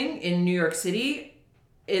something in New York City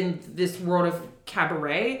in this world of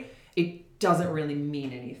cabaret. It doesn't really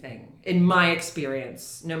mean anything in my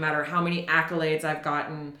experience. No matter how many accolades I've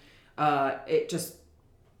gotten, it just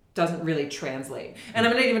doesn't really translate. And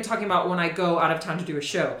I'm not even talking about when I go out of town to do a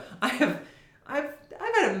show. I've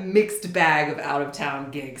had a mixed bag of out of town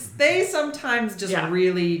gigs. They sometimes just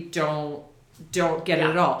really don't get it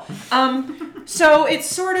at all. So it's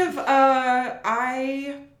sort of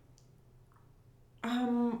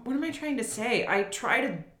what am I trying to say? I try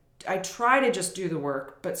to just do the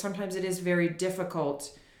work, but sometimes it is very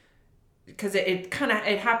difficult because it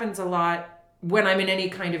happens a lot when I'm in any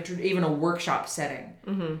kind of even a workshop setting.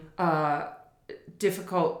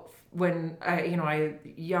 Difficult when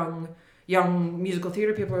young musical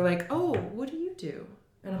theater people are like, "Oh, what do you do?"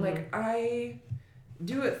 And I'm like, "I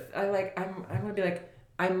do it. I'm gonna be like,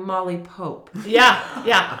 I'm Molly Pope." Yeah,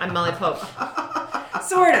 I'm Molly Pope.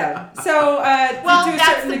 Sort of. So, well,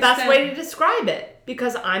 that's the best way to describe it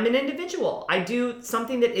because I'm an individual. I do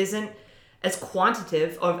something that isn't as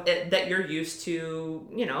quantitative of it, that you're used to.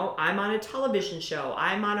 I'm on a television show.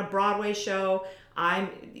 I'm on a Broadway show.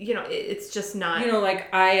 It's just not.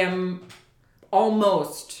 Like I am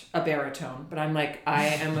almost a baritone, but I'm like, I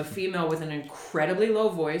am a female with an incredibly low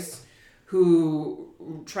voice who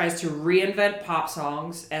tries to reinvent pop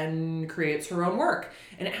songs and creates her own work.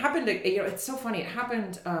 And it happened, it's so funny. It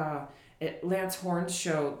happened at Lance Horn's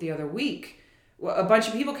show the other week. A bunch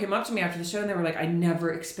of people came up to me after the show and they were like, I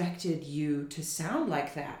never expected you to sound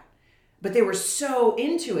like that. But they were so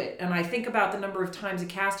into it. And I think about the number of times a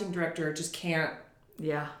casting director just can't.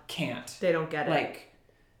 They don't get it.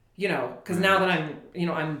 Because now that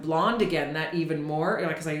I'm blonde again, that even more,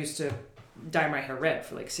 because I used to dye my hair red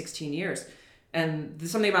for like 16 years. And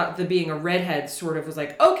something about the being a redhead sort of was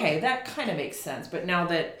like, okay, that kind of makes sense. But now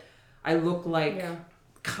that I look like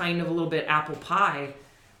kind of a little bit apple pie,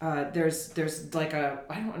 there's like I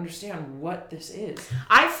don't understand what this is.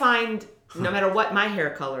 I find no matter what my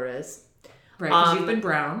hair color is. Right, because you've been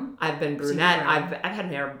brown. I've been brunette. I've had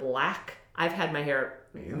my hair black. I've had my hair...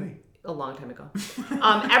 Really? A long time ago.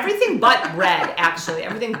 Everything but red, actually.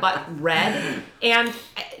 Everything but red. And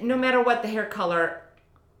no matter what the hair color,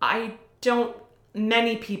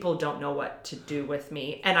 many people don't know what to do with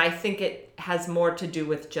me. And I think it has more to do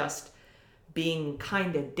with just being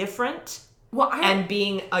kind of different and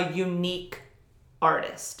being a unique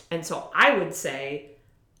artist. And so I would say,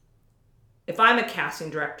 if I'm a casting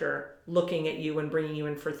director looking at you and bringing you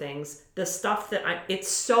in for things, the stuff that it's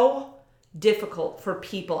so difficult for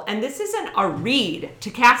people, and this isn't a read to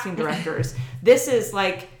casting directors. This is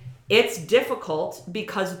like, it's difficult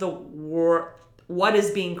because what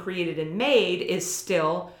is being created and made is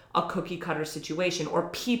still a cookie cutter situation. Or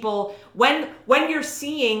people, when you're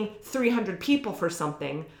seeing 300 people for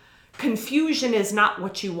something, confusion is not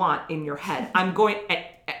what you want in your head.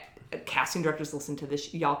 Casting directors listen to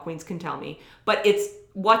this, y'all queens can tell me, but it's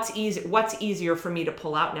what's easier for me to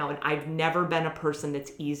pull out now. And I've never been a person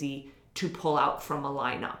that's easy to pull out from a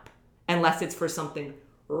lineup unless it's for something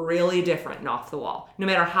really different and off the wall. No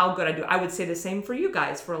matter how good I do. I would say the same for you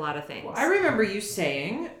guys for a lot of things. Well, I remember you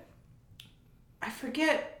saying, I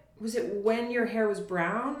forget, was it when your hair was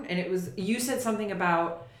brown? And you said something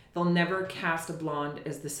about they'll never cast a blonde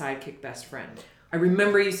as the sidekick best friend. I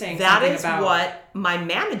remember you saying that something is about... what my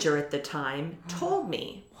manager at the time told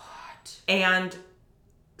me. What? And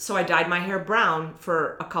so I dyed my hair brown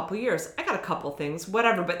for a couple years. I got a couple things,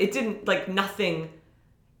 whatever, but it didn't, nothing.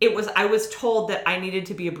 I was told that I needed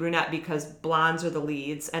to be a brunette because blondes are the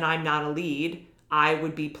leads and I'm not a lead. I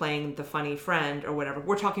would be playing the funny friend or whatever.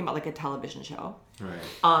 We're talking about a television show.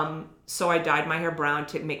 Right. So I dyed my hair brown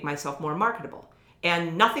to make myself more marketable.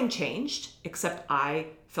 And nothing changed except I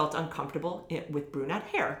felt uncomfortable with brunette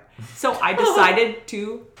hair. So I decided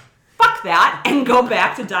to fuck that and go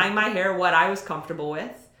back to dyeing my hair what I was comfortable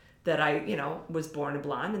with. That I, was born a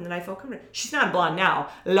blonde, and then I felt comfortable. She's not blonde now.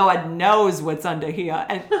 Lord knows what's under here,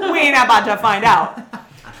 and we ain't about to find out.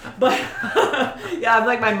 But, yeah, I'm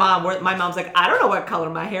like my mom. My mom's like, I don't know what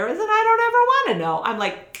color my hair is, and I don't ever want to know. I'm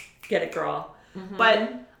like, get it, girl. Mm-hmm.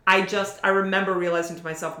 But I remember realizing to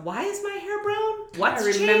myself, why is my hair brown? What's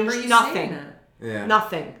changed? Remember you Nothing. saying that. Yeah.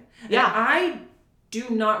 Nothing. Yeah. And I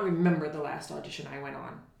do not remember the last audition I went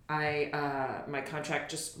on. My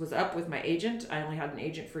contract just was up with my agent. I only had an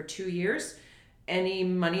agent for 2 years, any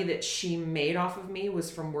money that she made off of me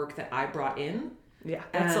was from work that I brought in. Yeah,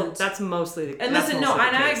 that's mostly the And listen, no,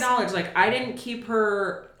 and I case. acknowledge, like, I didn't keep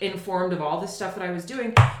her informed of all the stuff that I was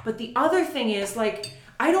doing. But the other thing is, like,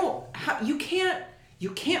 you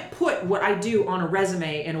can't put what I do on a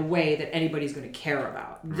resume in a way that anybody's going to care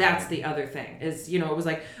about. That's the other thing. Is, you know, it was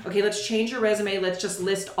like, okay, let's change your resume. Let's just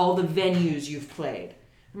list all the venues you've played.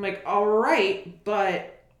 I'm like, all right,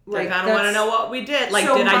 but like, I don't want to know what we did. Like,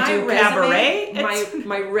 so did I do cabaret?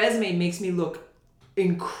 My resume makes me look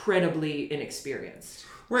incredibly inexperienced.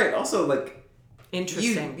 Right. Also, like,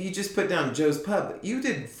 Interesting. You just put down Joe's Pub. You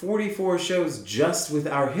did 44 shows just with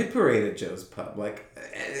our hit parade at Joe's Pub. Like,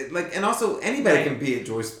 and also anybody can be at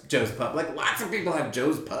Joe's Pub. Like, lots of people have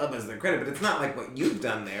Joe's Pub as their credit, but it's not like what you've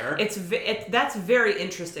done there. That's very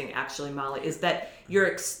interesting, actually, Molly. Is that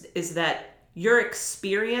your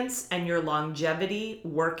experience and your longevity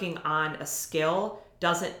working on a skill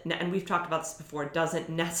doesn't, and we've talked about this before, doesn't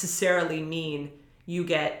necessarily mean you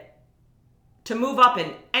get to move up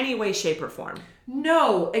in any way, shape, or form.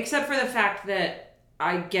 No, except for the fact that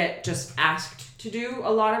I get just asked to do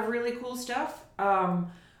a lot of really cool stuff.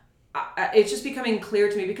 It's just becoming clear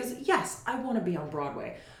to me because, yes, I want to be on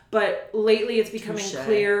Broadway. But lately it's becoming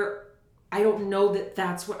clear I don't know that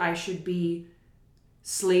that's what I should be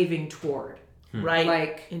slaving toward. Right.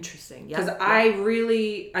 Like, interesting. Because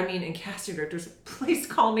in casting directors, please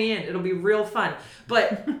call me in. It'll be real fun.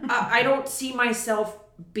 But I don't see myself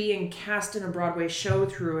being cast in a Broadway show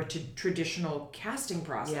through a traditional casting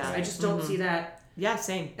process. Yeah. I just don't see that. Yeah,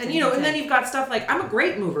 same. And and then you've got stuff like, I'm a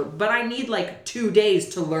great mover, but I need like 2 days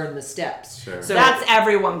to learn the steps. Sure. So that's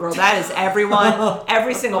everyone, girl. That is everyone.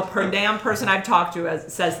 Every single damn person I've talked to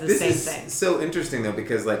says the same thing. So interesting though,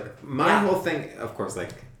 because like my whole thing, of course,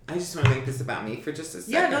 like, I just want to make this about me for just a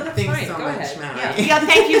second. Yeah, no, that's Thanks fine. so Go much, ahead. Mallory. Yeah,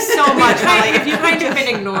 thank you so much, Molly. If you kind of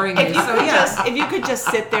been ignoring me, if you could just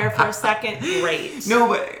sit there for a second, great. No,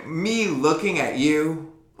 but me looking at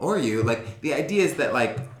you, or you, like, the idea is that,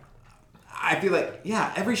 like, I feel like,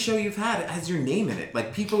 yeah, every show you've had has your name in it.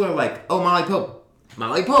 Like, people are like, oh, Molly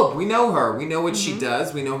Pope, we know her. We know what she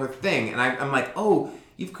does. We know her thing. And I'm like, oh,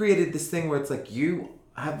 you've created this thing where it's like you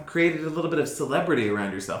have created a little bit of celebrity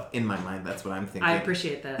around yourself. In my mind, that's what I'm thinking. I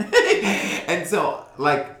appreciate that. And so,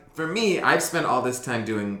 like, for me, I've spent all this time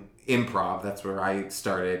doing improv. That's where I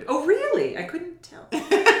started. Oh, really? I couldn't tell.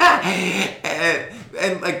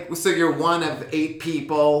 and like, so you're one of 8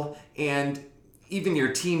 people, and even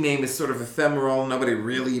your team name is sort of ephemeral. Nobody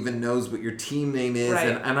really even knows what your team name is. Right.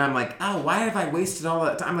 And I'm like, oh, why have I wasted all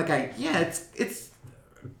that time? Like, it's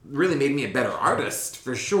really made me a better artist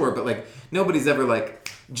for sure. But like, nobody's ever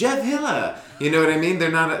like, Jeff Hilla. You know what I mean?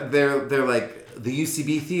 They're not, they're like the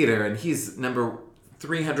UCB Theater, and he's number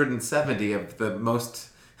 370 of the most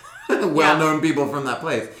well-known people from that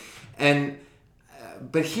place. And,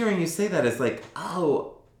 but hearing you say that is like,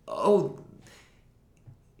 oh,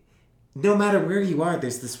 no matter where you are,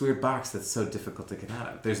 there's this weird box that's so difficult to get out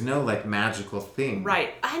of. There's no like magical thing.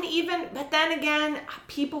 Right. But then again,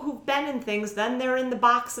 people who've been in things, then they're in the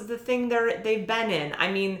box of the thing they've been in.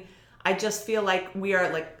 I mean, I just feel like we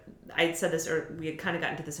are like, I had said this, or we had kind of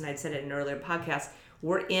gotten to this and I'd said it in an earlier podcast.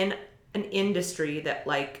 We're in an industry that,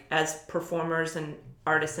 like, as performers and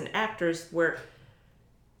artists and actors, where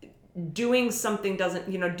doing something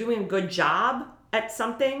doing a good job at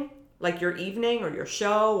something, like your evening or your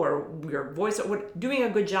show or your voice, doing a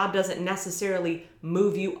good job doesn't necessarily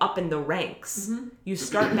move you up in the ranks. Mm-hmm. You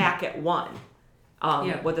start back at 1,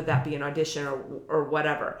 whether that be an audition or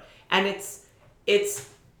whatever. And it's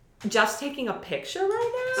just taking a picture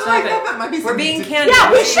right now. That might be We're being candid.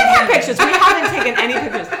 Yeah, we should have pictures. We haven't taken any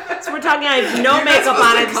pictures. So we're talking, I have no makeup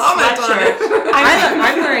on and sweatshirt.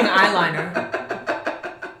 I'm wearing eyeliner.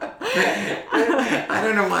 I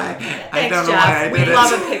don't know why. Thanks, Jeff. We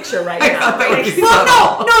love a picture right now.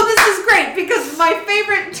 Well, no, this is great because my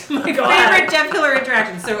favorite Jeff Hiller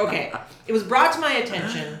interaction. So, okay, it was brought to my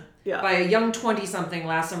attention by a young 20-something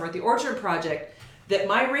last summer at the Orchard Project that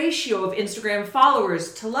my ratio of Instagram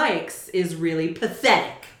followers to likes is really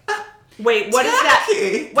pathetic. Wait, what is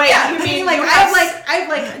that? Wait, yeah, you mean like I've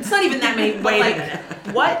like it's not even that many. Wait a minute.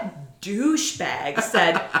 What douchebag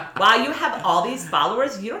said, wow, you have all these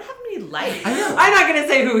followers, you don't have any likes? I'm not gonna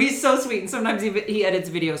say who. He's so sweet, and sometimes he edits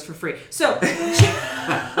videos for free. So I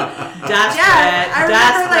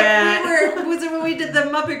remember was it when we did the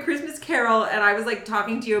Muppet Christmas Carol, and I was like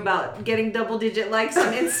talking to you about getting double-digit likes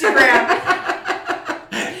on Instagram.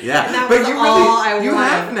 Yeah, and that but was you all I you wanted.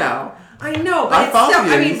 have now. I know, but Our it's fault still.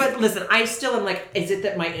 I is- mean, but listen, I still am like, is it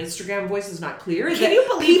that my Instagram voice is not clear? Is Can that you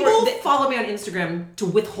believe people we're- follow me on Instagram to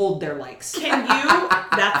withhold their likes? Can you?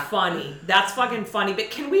 That's funny. That's fucking funny.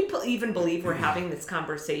 But can we even believe we're having this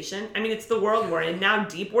conversation? I mean, it's the world we're in now.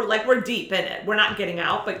 We're deep in it. We're not getting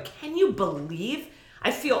out. But can you believe?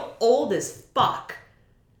 I feel old as fuck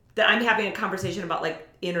that I'm having a conversation about like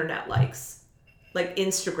internet likes, like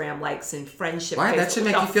Instagram likes and friendship. Why? That Facebook. should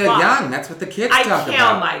make The you feel fuck? young. That's what the kids I talk can't.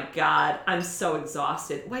 about. Oh my god, I'm so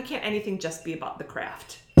exhausted. Why can't anything just be about the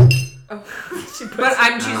craft? But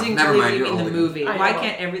I'm choosing to never mind, believe you're in the old movie. I Why know.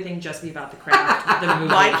 can't everything just be about the craft? The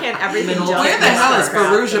movie. Why can't everything Little just Where be the hell about is the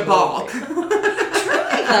craft? Farouja Balk?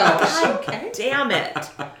 Oh, okay. Damn it.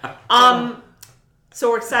 So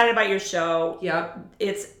we're excited about your show. Yep.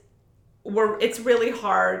 It's really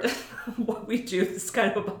hard what we do. This is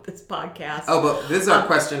kind of about this podcast. Oh, but this is our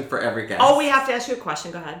question for every guest. Oh, we have to ask you a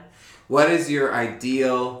question. Go ahead. What is your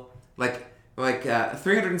ideal, like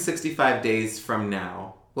 365 days from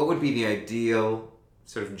now? What would be the ideal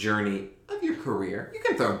sort of journey of your career? You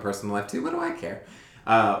can throw in personal life too. What do I care?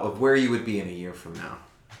 Of where you would be in a year from now.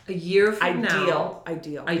 A year from now.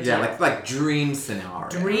 Ideal. Yeah, like dream scenario.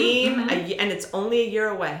 Dream, and it's only a year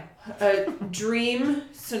away. A dream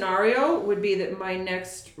scenario would be that my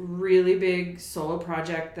next really big solo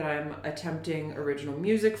project that I'm attempting original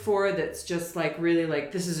music for, that's just like really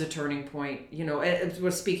like, this is a turning point. You know, it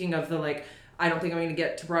was speaking of the like, I don't think I'm going to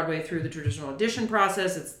get to Broadway through the traditional audition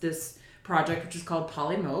process. It's this project which is called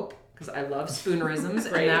Polymope, because I love spoonerisms,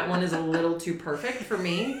 and that one is a little too perfect for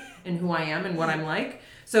me and who I am and what I'm like.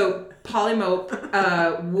 So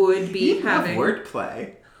Polymope would be You love having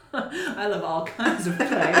wordplay. I love all kinds of play.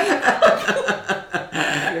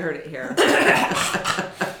 You heard it here.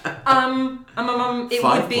 It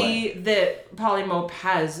Fun would be that Polymope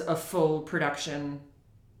has a full production.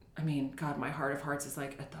 I mean, God, my heart of hearts is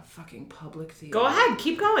like at the fucking Public Theater. Go ahead,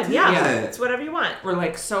 keep going. Yeah, Yeah. it's whatever you want. Or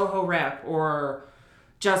like Soho Rep, or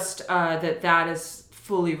just that is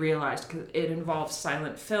fully realized, because it involves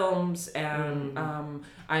silent films, and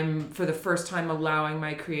I'm for the first time allowing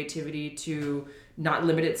my creativity to not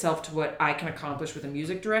limit itself to what I can accomplish with a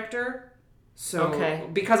music director. So Okay.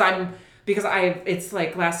 It's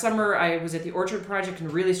like last summer I was at the Orchard Project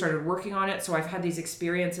and really started working on it. So I've had these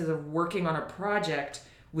experiences of working on a project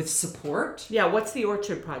with support. Yeah, what's the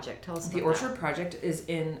Orchard Project? Tell us about The Orchard Project is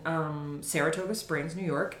in Saratoga Springs, New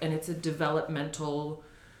York, and it's a developmental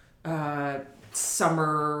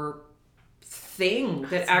summer thing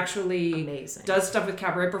that actually amazing. does stuff with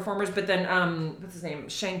cabaret performers. But then what's his name,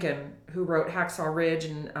 Schenken, who wrote Hacksaw Ridge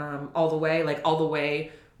and All the Way, like All the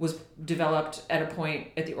Way was developed at a point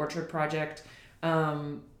at the Orchard Project.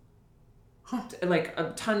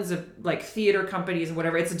 Tons of like theater companies and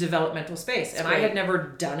whatever. It's a developmental space, and I had never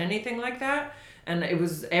done anything like that. And it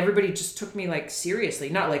was, everybody just took me like seriously,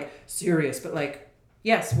 not like serious, but like,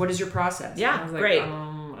 yes, what is your process? Yeah, and I was like, great.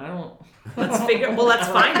 I don't. Let's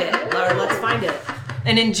find it. Laura, let's find it.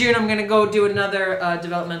 And in June, I'm gonna go do another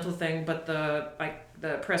developmental thing, but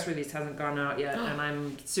the press release hasn't gone out yet, and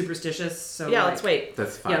I'm superstitious. So Yeah, let's wait.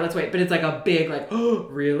 That's fine. Yeah, let's wait. But it's like a big like, oh,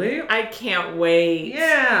 really? I can't wait.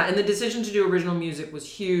 Yeah, and the decision to do original music was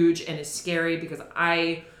huge and is scary, because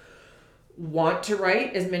I want to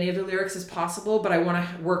write as many of the lyrics as possible, but I want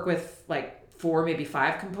to work with like 4, maybe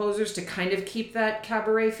 5 composers to kind of keep that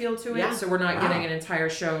cabaret feel to it. Yeah. So we're not getting an entire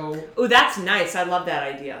show. Oh, that's nice. I love that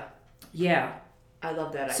idea. Yeah. I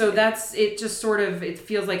love that idea. So that's it. Just sort of, it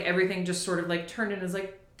feels like everything just sort of like turned in as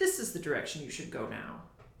like, this is the direction you should go now.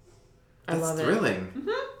 I That's love it. thrilling.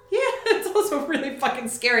 Yeah, it's also really fucking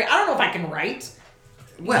scary. I don't know if I can write.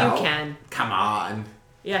 Well, You can. Come on.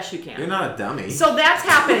 Yes, you can. You're not a dummy. So that's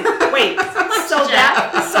happening. Wait. So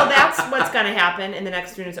that's what's gonna happen in the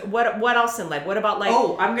next 3 years. What else in life? What about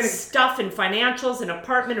like stuff and financials and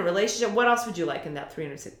apartment and relationship? What else would you like in that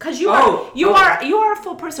 360? Because you are a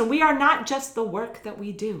full person. We are not just the work that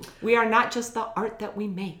we do. We are not just the art that we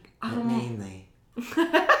make. But mainly.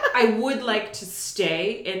 I would like to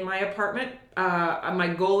stay in my apartment.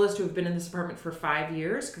 My goal is to have been in this apartment for 5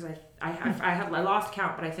 years, because I lost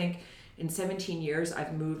count, but I think in 17 years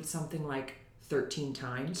I've moved something like 13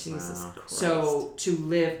 times. Jesus Christ. So to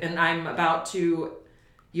live, and I'm about to,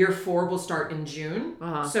 year 4 will start in June.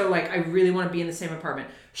 So like I really want to be in the same apartment.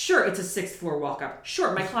 Sure, it's a 6th floor walk up.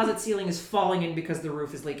 Sure, my closet ceiling is falling in because the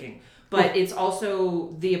roof is leaking. But it's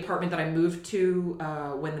also the apartment that I moved to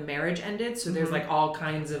when the marriage ended. So there's like all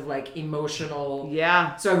kinds of like emotional.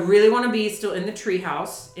 Yeah. So I really want to be still in the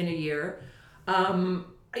treehouse in a year.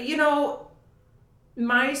 You know,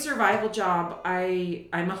 my survival job, I'm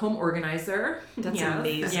a home organizer. That's Yeah,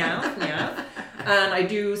 amazing. Yeah, yeah. And I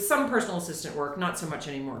do some personal assistant work, not so much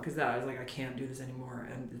anymore, because I was like, I can't do this anymore,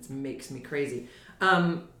 and it makes me crazy.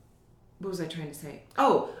 What was I trying to say?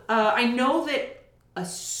 I know that a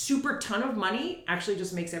super ton of money actually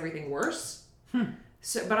just makes everything worse.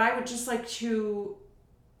 So, but I would just like to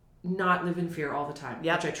not live in fear all the time,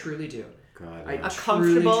 which I truly do. God, A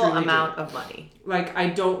comfortable amount of money. Like, I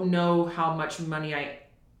don't know how much money I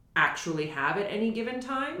actually have at any given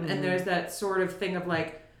time. And there's that sort of thing of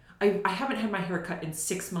like, I haven't had my hair cut in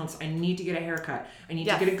 6 months. I need to get a haircut. I need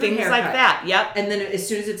to get a good things haircut. like that. Yep. And then as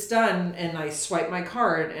soon as it's done and I swipe my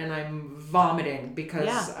card and I'm vomiting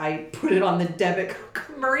because I put it on the debit.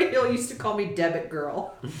 Murray Hill used to call me debit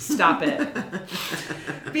girl. Stop it.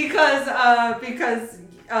 because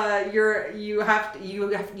you have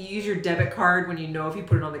to use your debit card when you know if you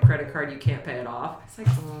put it on the credit card you can't pay it off. It's like,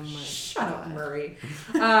 shut up, Murray.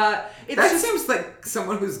 That seems like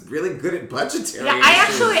someone who's really good at budgetary. Yeah,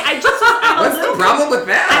 What's the problem with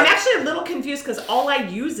that? I'm actually a little confused because all I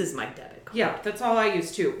use is my debit card. Yeah, that's all I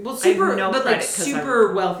use too. Well,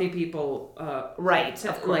 super wealthy people, right?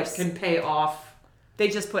 Of course, can pay off. They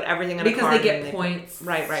just put everything in because a card they get points,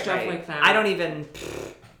 right, stuff like that. I don't even,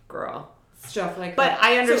 girl. Stuff like but that. But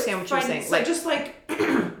I understand what you're saying. So like, just like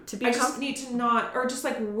to be I just need to not, or just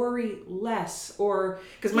like worry less, or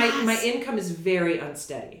because my income is very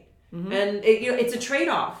unsteady, and it's a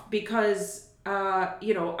trade-off because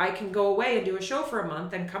I can go away and do a show for a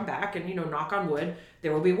month and come back and knock on wood,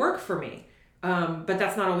 there will be work for me. But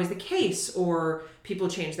that's not always the case, or people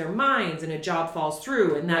change their minds and a job falls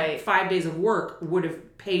through, and that 5 days of work would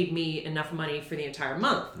have paid me enough money for the entire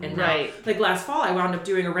month. And now, like last fall, I wound up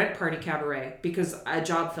doing a rent party cabaret because a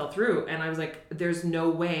job fell through, and I was like, there's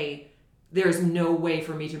no way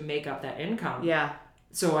for me to make up that income. Yeah.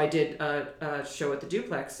 So I did a show at the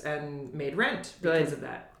Duplex and made rent because of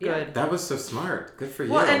that. Good. Yeah. That was so smart. Good for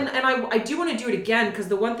you. Well, and I do want to do it again because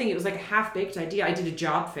the one thing, it was like a half-baked idea. I did a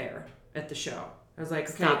job fair at the show. I was like,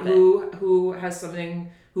 okay, who has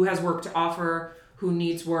work to offer, who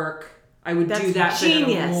needs work. I would do that.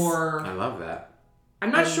 Genius. More. I love that.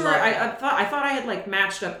 I'm not sure. I thought I had like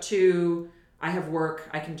matched up to I have work.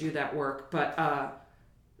 I can do that work. But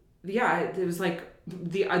it was like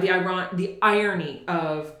the irony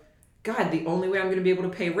of God. The only way I'm going to be able to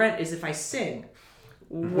pay rent is if I sing.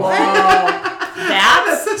 Whoa,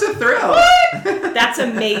 that's such a thrill. That's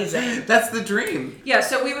amazing. That's the dream. Yeah.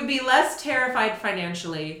 So we would be less terrified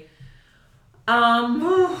financially.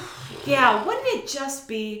 Yeah. Wouldn't it just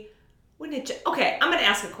be? Okay, I'm going to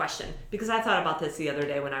ask a question because I thought about this the other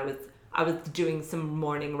day when I was doing some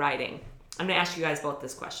morning writing. I'm going to ask you guys both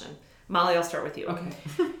this question. Molly, I'll start with you. Okay.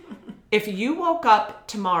 If you woke up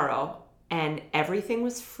tomorrow and everything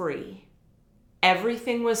was free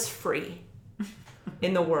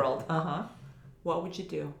in the world, what would you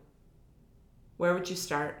do? Where would you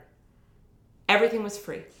start? Everything was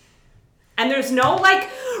free. And there's no like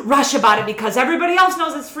rush about it because everybody else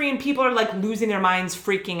knows it's free and people are like losing their minds,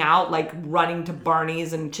 freaking out, like running to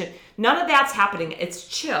Barney's and none of that's happening. It's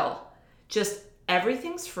chill. Just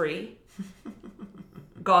everything's free.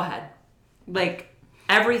 Go ahead. Like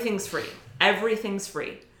everything's free. Everything's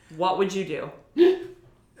free. What would you do?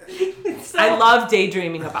 I love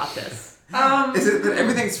daydreaming about this. Is it that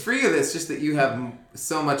everything's free, or it's just that you have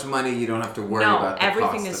so much money you don't have to worry about the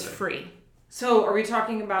everything cost is of it? free. So are we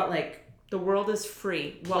talking about like the world is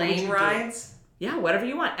free? Plane rides? Yeah, whatever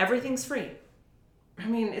you want. Everything's free. I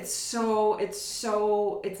mean, it's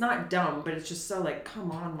not dumb, but it's just so like,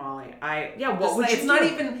 come on, Molly. What would you it's do? not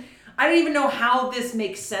even, I don't even know how this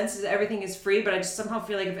makes sense that everything is free, but I just somehow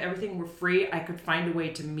feel like if everything were free, I could find a way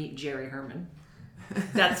to meet Jerry Herman.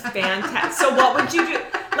 That's fantastic. So what would you do?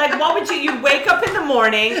 Like, what would you'd wake up in the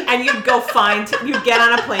morning and you'd get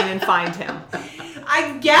on a plane and find him.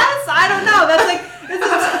 I guess? I don't know. That's like,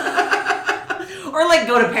 or like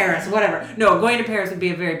go to Paris, whatever. No, going to Paris would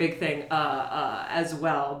be a very big thing as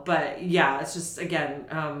well. But yeah, it's just, again.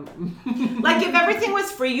 Like if everything was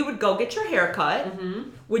free, you would go get your hair cut.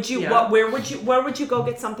 Mm-hmm. Would you, where would you go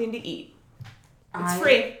get something to eat? It's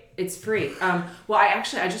free. It's free. Well, I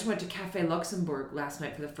just went to Cafe Luxembourg last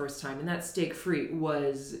night for the first time, and that steak frite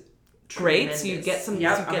was great. So you get something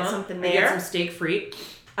there. I get some steak frite.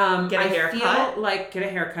 Get a haircut. Get a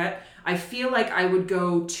haircut. I feel like I would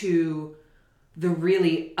go to the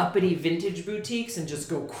really uppity vintage boutiques and just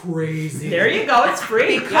go crazy. There you go. It's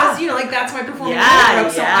free because that's my performance. Yeah.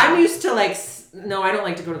 So I'm used to like. No, I don't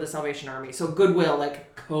like to go to the Salvation Army. So Goodwill,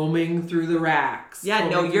 like combing through the racks. Yeah,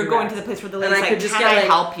 no, you're going to the place where the lady's like, can I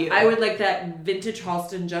help you? I would like that vintage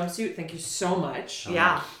Halston jumpsuit. Thank you so much.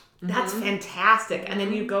 Yeah. That's fantastic. And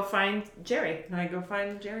then you go find Jerry. And I go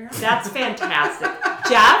find Jerry Herman. That's fantastic.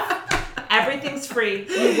 Jeff, Everything's free.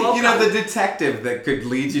 You woke You know, up. the detective that could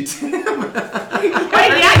lead you to him.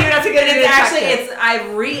 Right, yeah, you'd have to get a detective.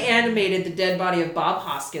 I've reanimated the dead body of Bob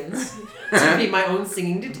Hoskins to be my own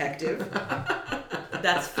singing detective.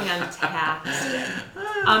 That's fantastic.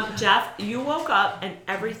 Jeff, you woke up and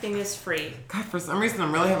everything is free. God, for some reason,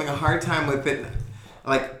 I'm really having a hard time with it.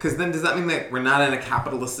 Like, because then does that mean that we're not in a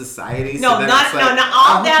capitalist society? No, then not it's like,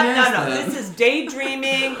 all who that. cares No. then? This is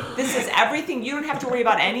daydreaming. This is everything. You don't have to worry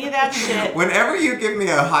about any of that shit. Whenever you give me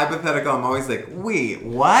a hypothetical, I'm always like, wait,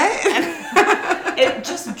 what? It's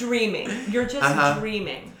just dreaming. You're just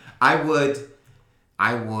dreaming. I would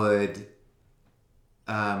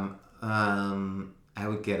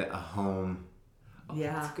get a home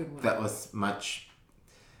Yeah. That's a good one. that was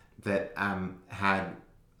that had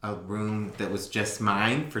a room that was just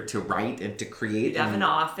mine to write and to create. You'd have an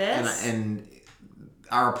office. And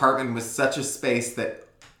our apartment was such a space that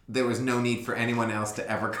there was no need for anyone else to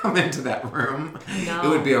ever come into that room. No. It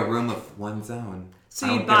would be a room of one's own. So I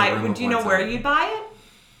you'd would get a buy. room of Do you know one's where own. you'd buy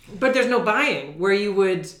it? But there's no buying where you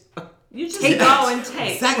would. You just Take go it. and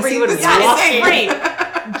take. Exactly. Where you would That's walk what I'm Yeah, saying.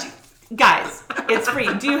 it's free. Guys, it's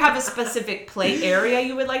free. Do you have a specific play area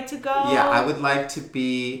you would like to go? Yeah, I would like to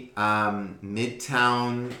be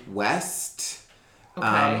Midtown West.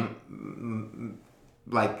 Okay.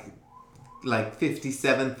 Like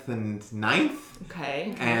 57th and 9th.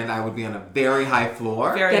 Okay. And I would be on a very high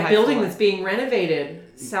floor. Very That high building floor. that's being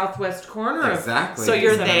renovated, southwest corner Exactly. So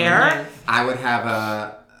you're 57th there? and 9th. I would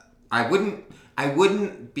have I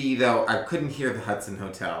wouldn't be though. I couldn't hear the Hudson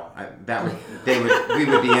Hotel. We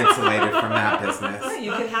would be insulated from that business. Oh,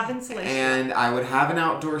 you could have insulation. And I would have an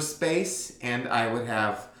outdoor space, and I would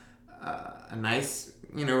have a nice,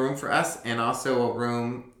 room for us, and also a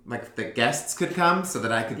room like the guests could come, so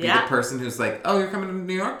that I could be Yeah. the person who's like, "Oh, you're coming to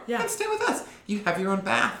New York? Yeah. Then stay with us. You have your own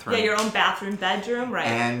bathroom." Yeah, your own bathroom, bedroom, right?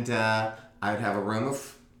 And I would have a room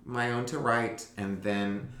of my own to write, and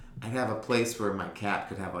then I'd have a place where my cat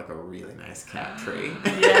could have like a really nice cat tree.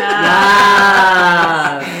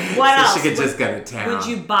 Yeah. What so else? she could just go to town. Would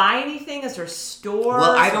you buy anything? Is there stores?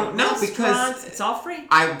 Well, I don't or know, because- restaurants? It's all free.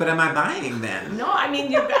 But am I buying then? No, I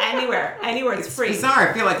mean you're anywhere. Anywhere it's free. Bizarre.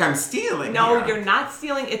 I feel like I'm stealing. No, here. you're not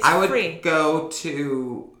stealing. It's I would free. go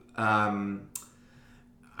to.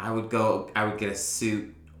 I would get a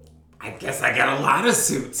suit. I guess I get a lot of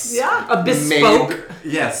suits. Yeah. A bespoke. Made,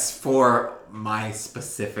 yes, for my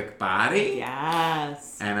specific body.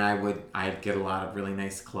 Yes. And I'd get a lot of really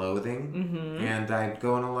nice clothing, and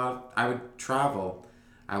I would travel.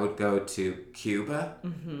 I would go to Cuba,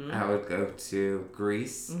 I would go to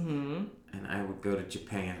Greece, and I would go to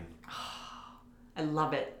Japan. I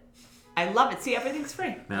love it. I love it. See, everything's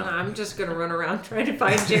free. No. I'm just gonna run around trying to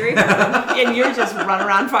find Jerry Herman. And you're just run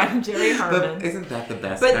around finding Jerry But Herman. isn't that the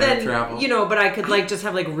best But kind then, of travel? but I could just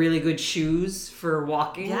have really good shoes for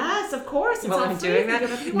walking. Yes, of course. It's While all I'm free. doing You that. do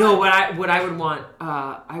whatever you No, want. what I would want,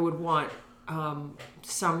 I would want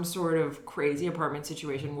some sort of crazy apartment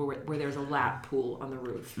situation where there's a lap pool on the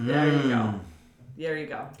roof. There you go. There you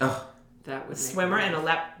go. Oh, That would make Swimmer me and a nice.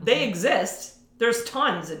 lap. They exist. There's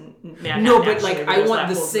tons in Manhattan. No, but actually, where I there's want lap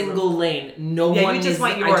the pools on roof. single lane. No Yeah, one. you just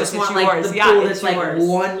want I yours. just It's want yours. the Yeah, pool it's that's yours.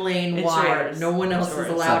 one lane It's wide. yours. No one else It's is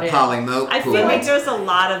yours. allowed it's a in. polymote I pool. feel like there's a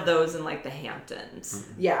lot of those in the Hamptons.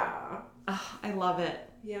 Yeah. Oh, I love it.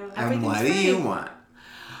 Yeah. And Everything's what do free. you want?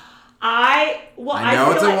 I I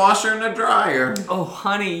know it's feel a washer and a dryer. Oh,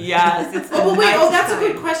 honey, yes. It's Oh, but wait. nice Oh, that's a time.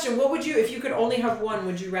 good question. What would you, if you could only have one?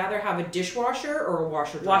 Would you rather have a dishwasher or a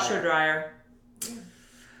washer dryer? Washer dryer.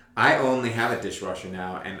 I only have a dishwasher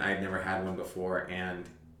now, and I'd never had one before, and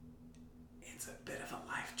it's a bit of a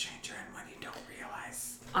life changer, and when you don't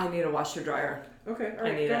realize. I need a washer dryer. Okay. All I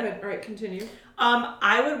right. need Go it. ahead. All right. Continue.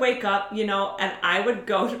 I would wake up, and I would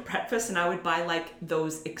go to breakfast and I would buy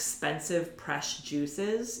those expensive pressed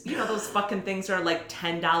juices. Those fucking things are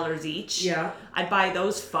 $10 each. Yeah. I'd buy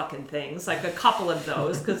those fucking things, a couple of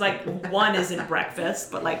those, because one isn't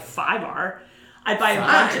breakfast, but 5 are. I'd buy a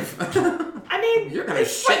bunch of. I mean, You're gonna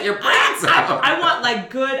it's shit your pants out. I want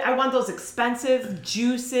I want those expensive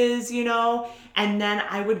juices, and then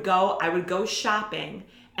I would go shopping,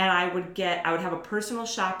 and I would have a personal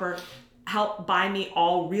shopper help buy me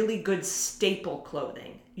all really good staple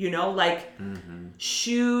clothing,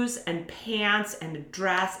 shoes and pants and a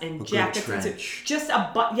dress and good jackets. And trench. just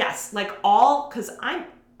yes, because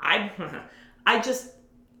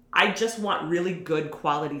I just want really good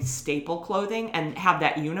quality staple clothing and have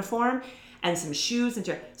that uniform and some shoes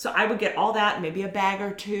so I would get all that, maybe a bag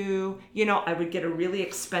or two. I would get a really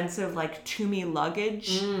expensive Tumi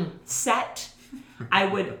luggage set. I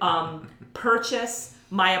would purchase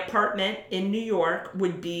my apartment in New York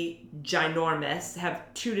would be ginormous,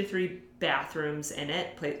 have 2 to 3 bathrooms in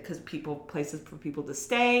it, because places for people to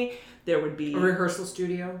stay. There would be A rehearsal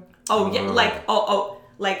studio. Oh yeah,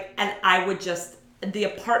 and I would the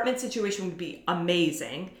apartment situation would be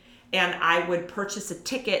amazing, and I would purchase a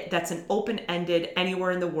ticket that's an open-ended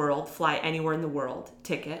anywhere in the world, fly anywhere in the world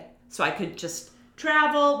ticket, so I could just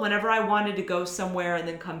travel whenever I wanted to go somewhere and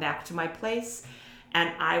then come back to my place,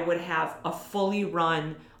 and I would have a fully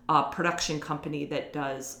run production company that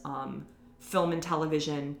does film and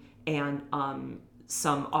television and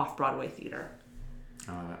some off-Broadway theater.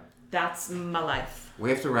 That's my life. We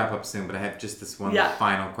have to wrap up soon, but I have just this one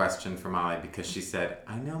final question for Molly, because she said,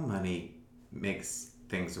 I know money makes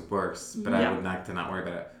things worse, but I would like to not worry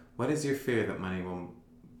about it. What is your fear that money will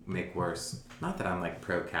make worse? Not that I'm like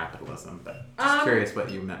pro-capitalism, but just curious what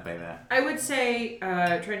you meant by that. I would say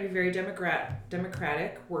trying to be very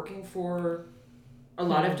democratic, working for a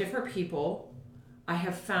lot of different people. I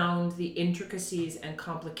have found the intricacies and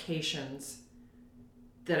complications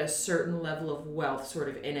that a certain level of wealth sort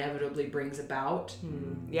of inevitably brings about.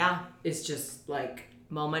 Yeah. Is just like...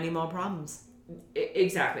 More money, more problems.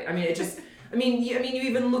 Exactly. I mean, it just... you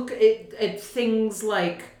even look at things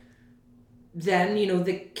like... Then,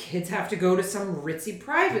 the kids have to go to some ritzy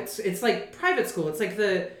private... It's like private school. It's like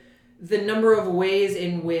the number of ways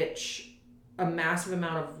in which a massive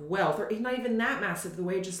amount of wealth, or not even that massive, the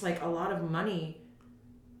way just like a lot of money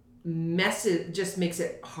just makes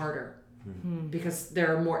it harder. Because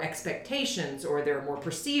there are more expectations, or there are more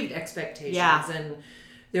perceived expectations, and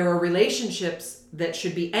there are relationships that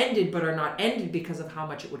should be ended but are not ended because of how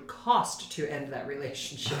much it would cost to end that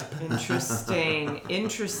relationship. Interesting.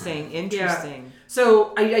 Yeah.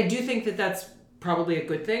 So I do think that that's probably a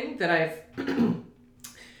good thing that I've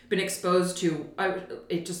been exposed to.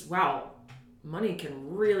 Money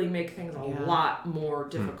can really make things a lot more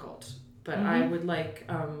difficult. But I would like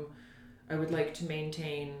to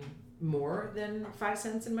maintain more than 5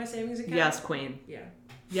 cents in my savings account. Yes, queen. Yeah.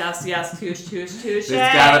 Yes, touche. There's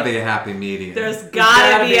gotta be a happy medium. There's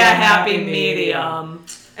gotta be a happy medium.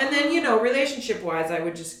 And then, relationship-wise, I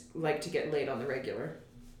would just like to get laid on the regular.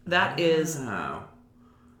 That is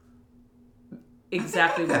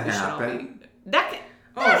exactly what we should all be. That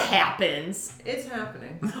happens. It's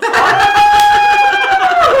happening.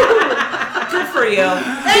 Good for you.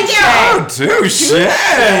 Thank you. Oh, touche.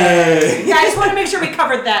 Yeah, I just want to make sure we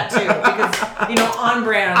covered that too, because on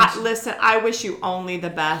brand. Listen, I wish you only the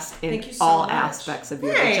best in so all much. aspects of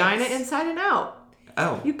your Thanks. vagina, inside and out.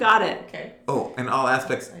 Oh. You got it. Okay. Oh, in all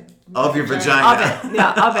aspects of your vagina. Of it.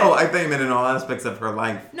 Yeah, of it. Oh, I thought you meant in all aspects of her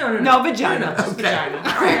life. No, vagina. No, just Okay. vagina.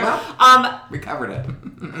 All right, well, we covered it.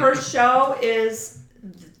 Her show is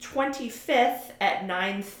the 25th at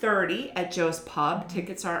 9:30 at Joe's Pub.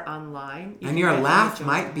 Tickets are online. And your laugh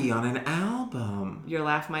might be on an album. Your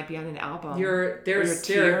laugh might be on an album.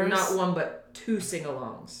 There are not one but 2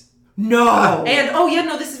 sing-alongs. No. And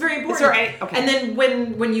this is very important. Is there any? Okay. And then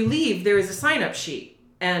when you leave, there is a sign-up sheet,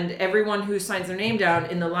 and everyone who signs their name down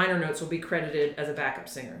in the liner notes will be credited as a backup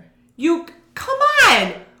singer. You come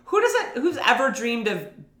on. Who's ever dreamed of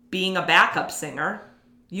being a backup singer?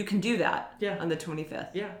 You can do that. Yeah. On the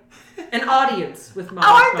 25th. Yeah. An audience with Molly.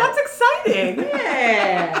 Oh, that's exciting.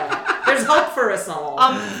 Yeah. There's hope for us all.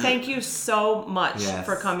 Thank you so much Yes.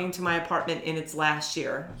 for coming to my apartment in its last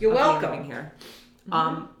year. You're of me welcome. living here.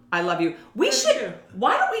 I love you. Thank you.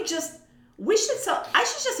 Why don't I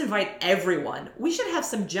should just invite everyone. We should have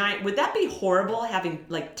some giant, would that be horrible having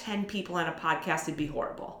like 10 people on a podcast? It'd be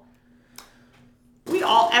horrible.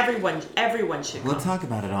 Everyone should come. We'll talk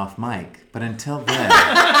about it off mic, but until then.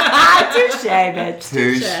 Touche, bitch.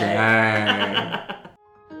 Touche.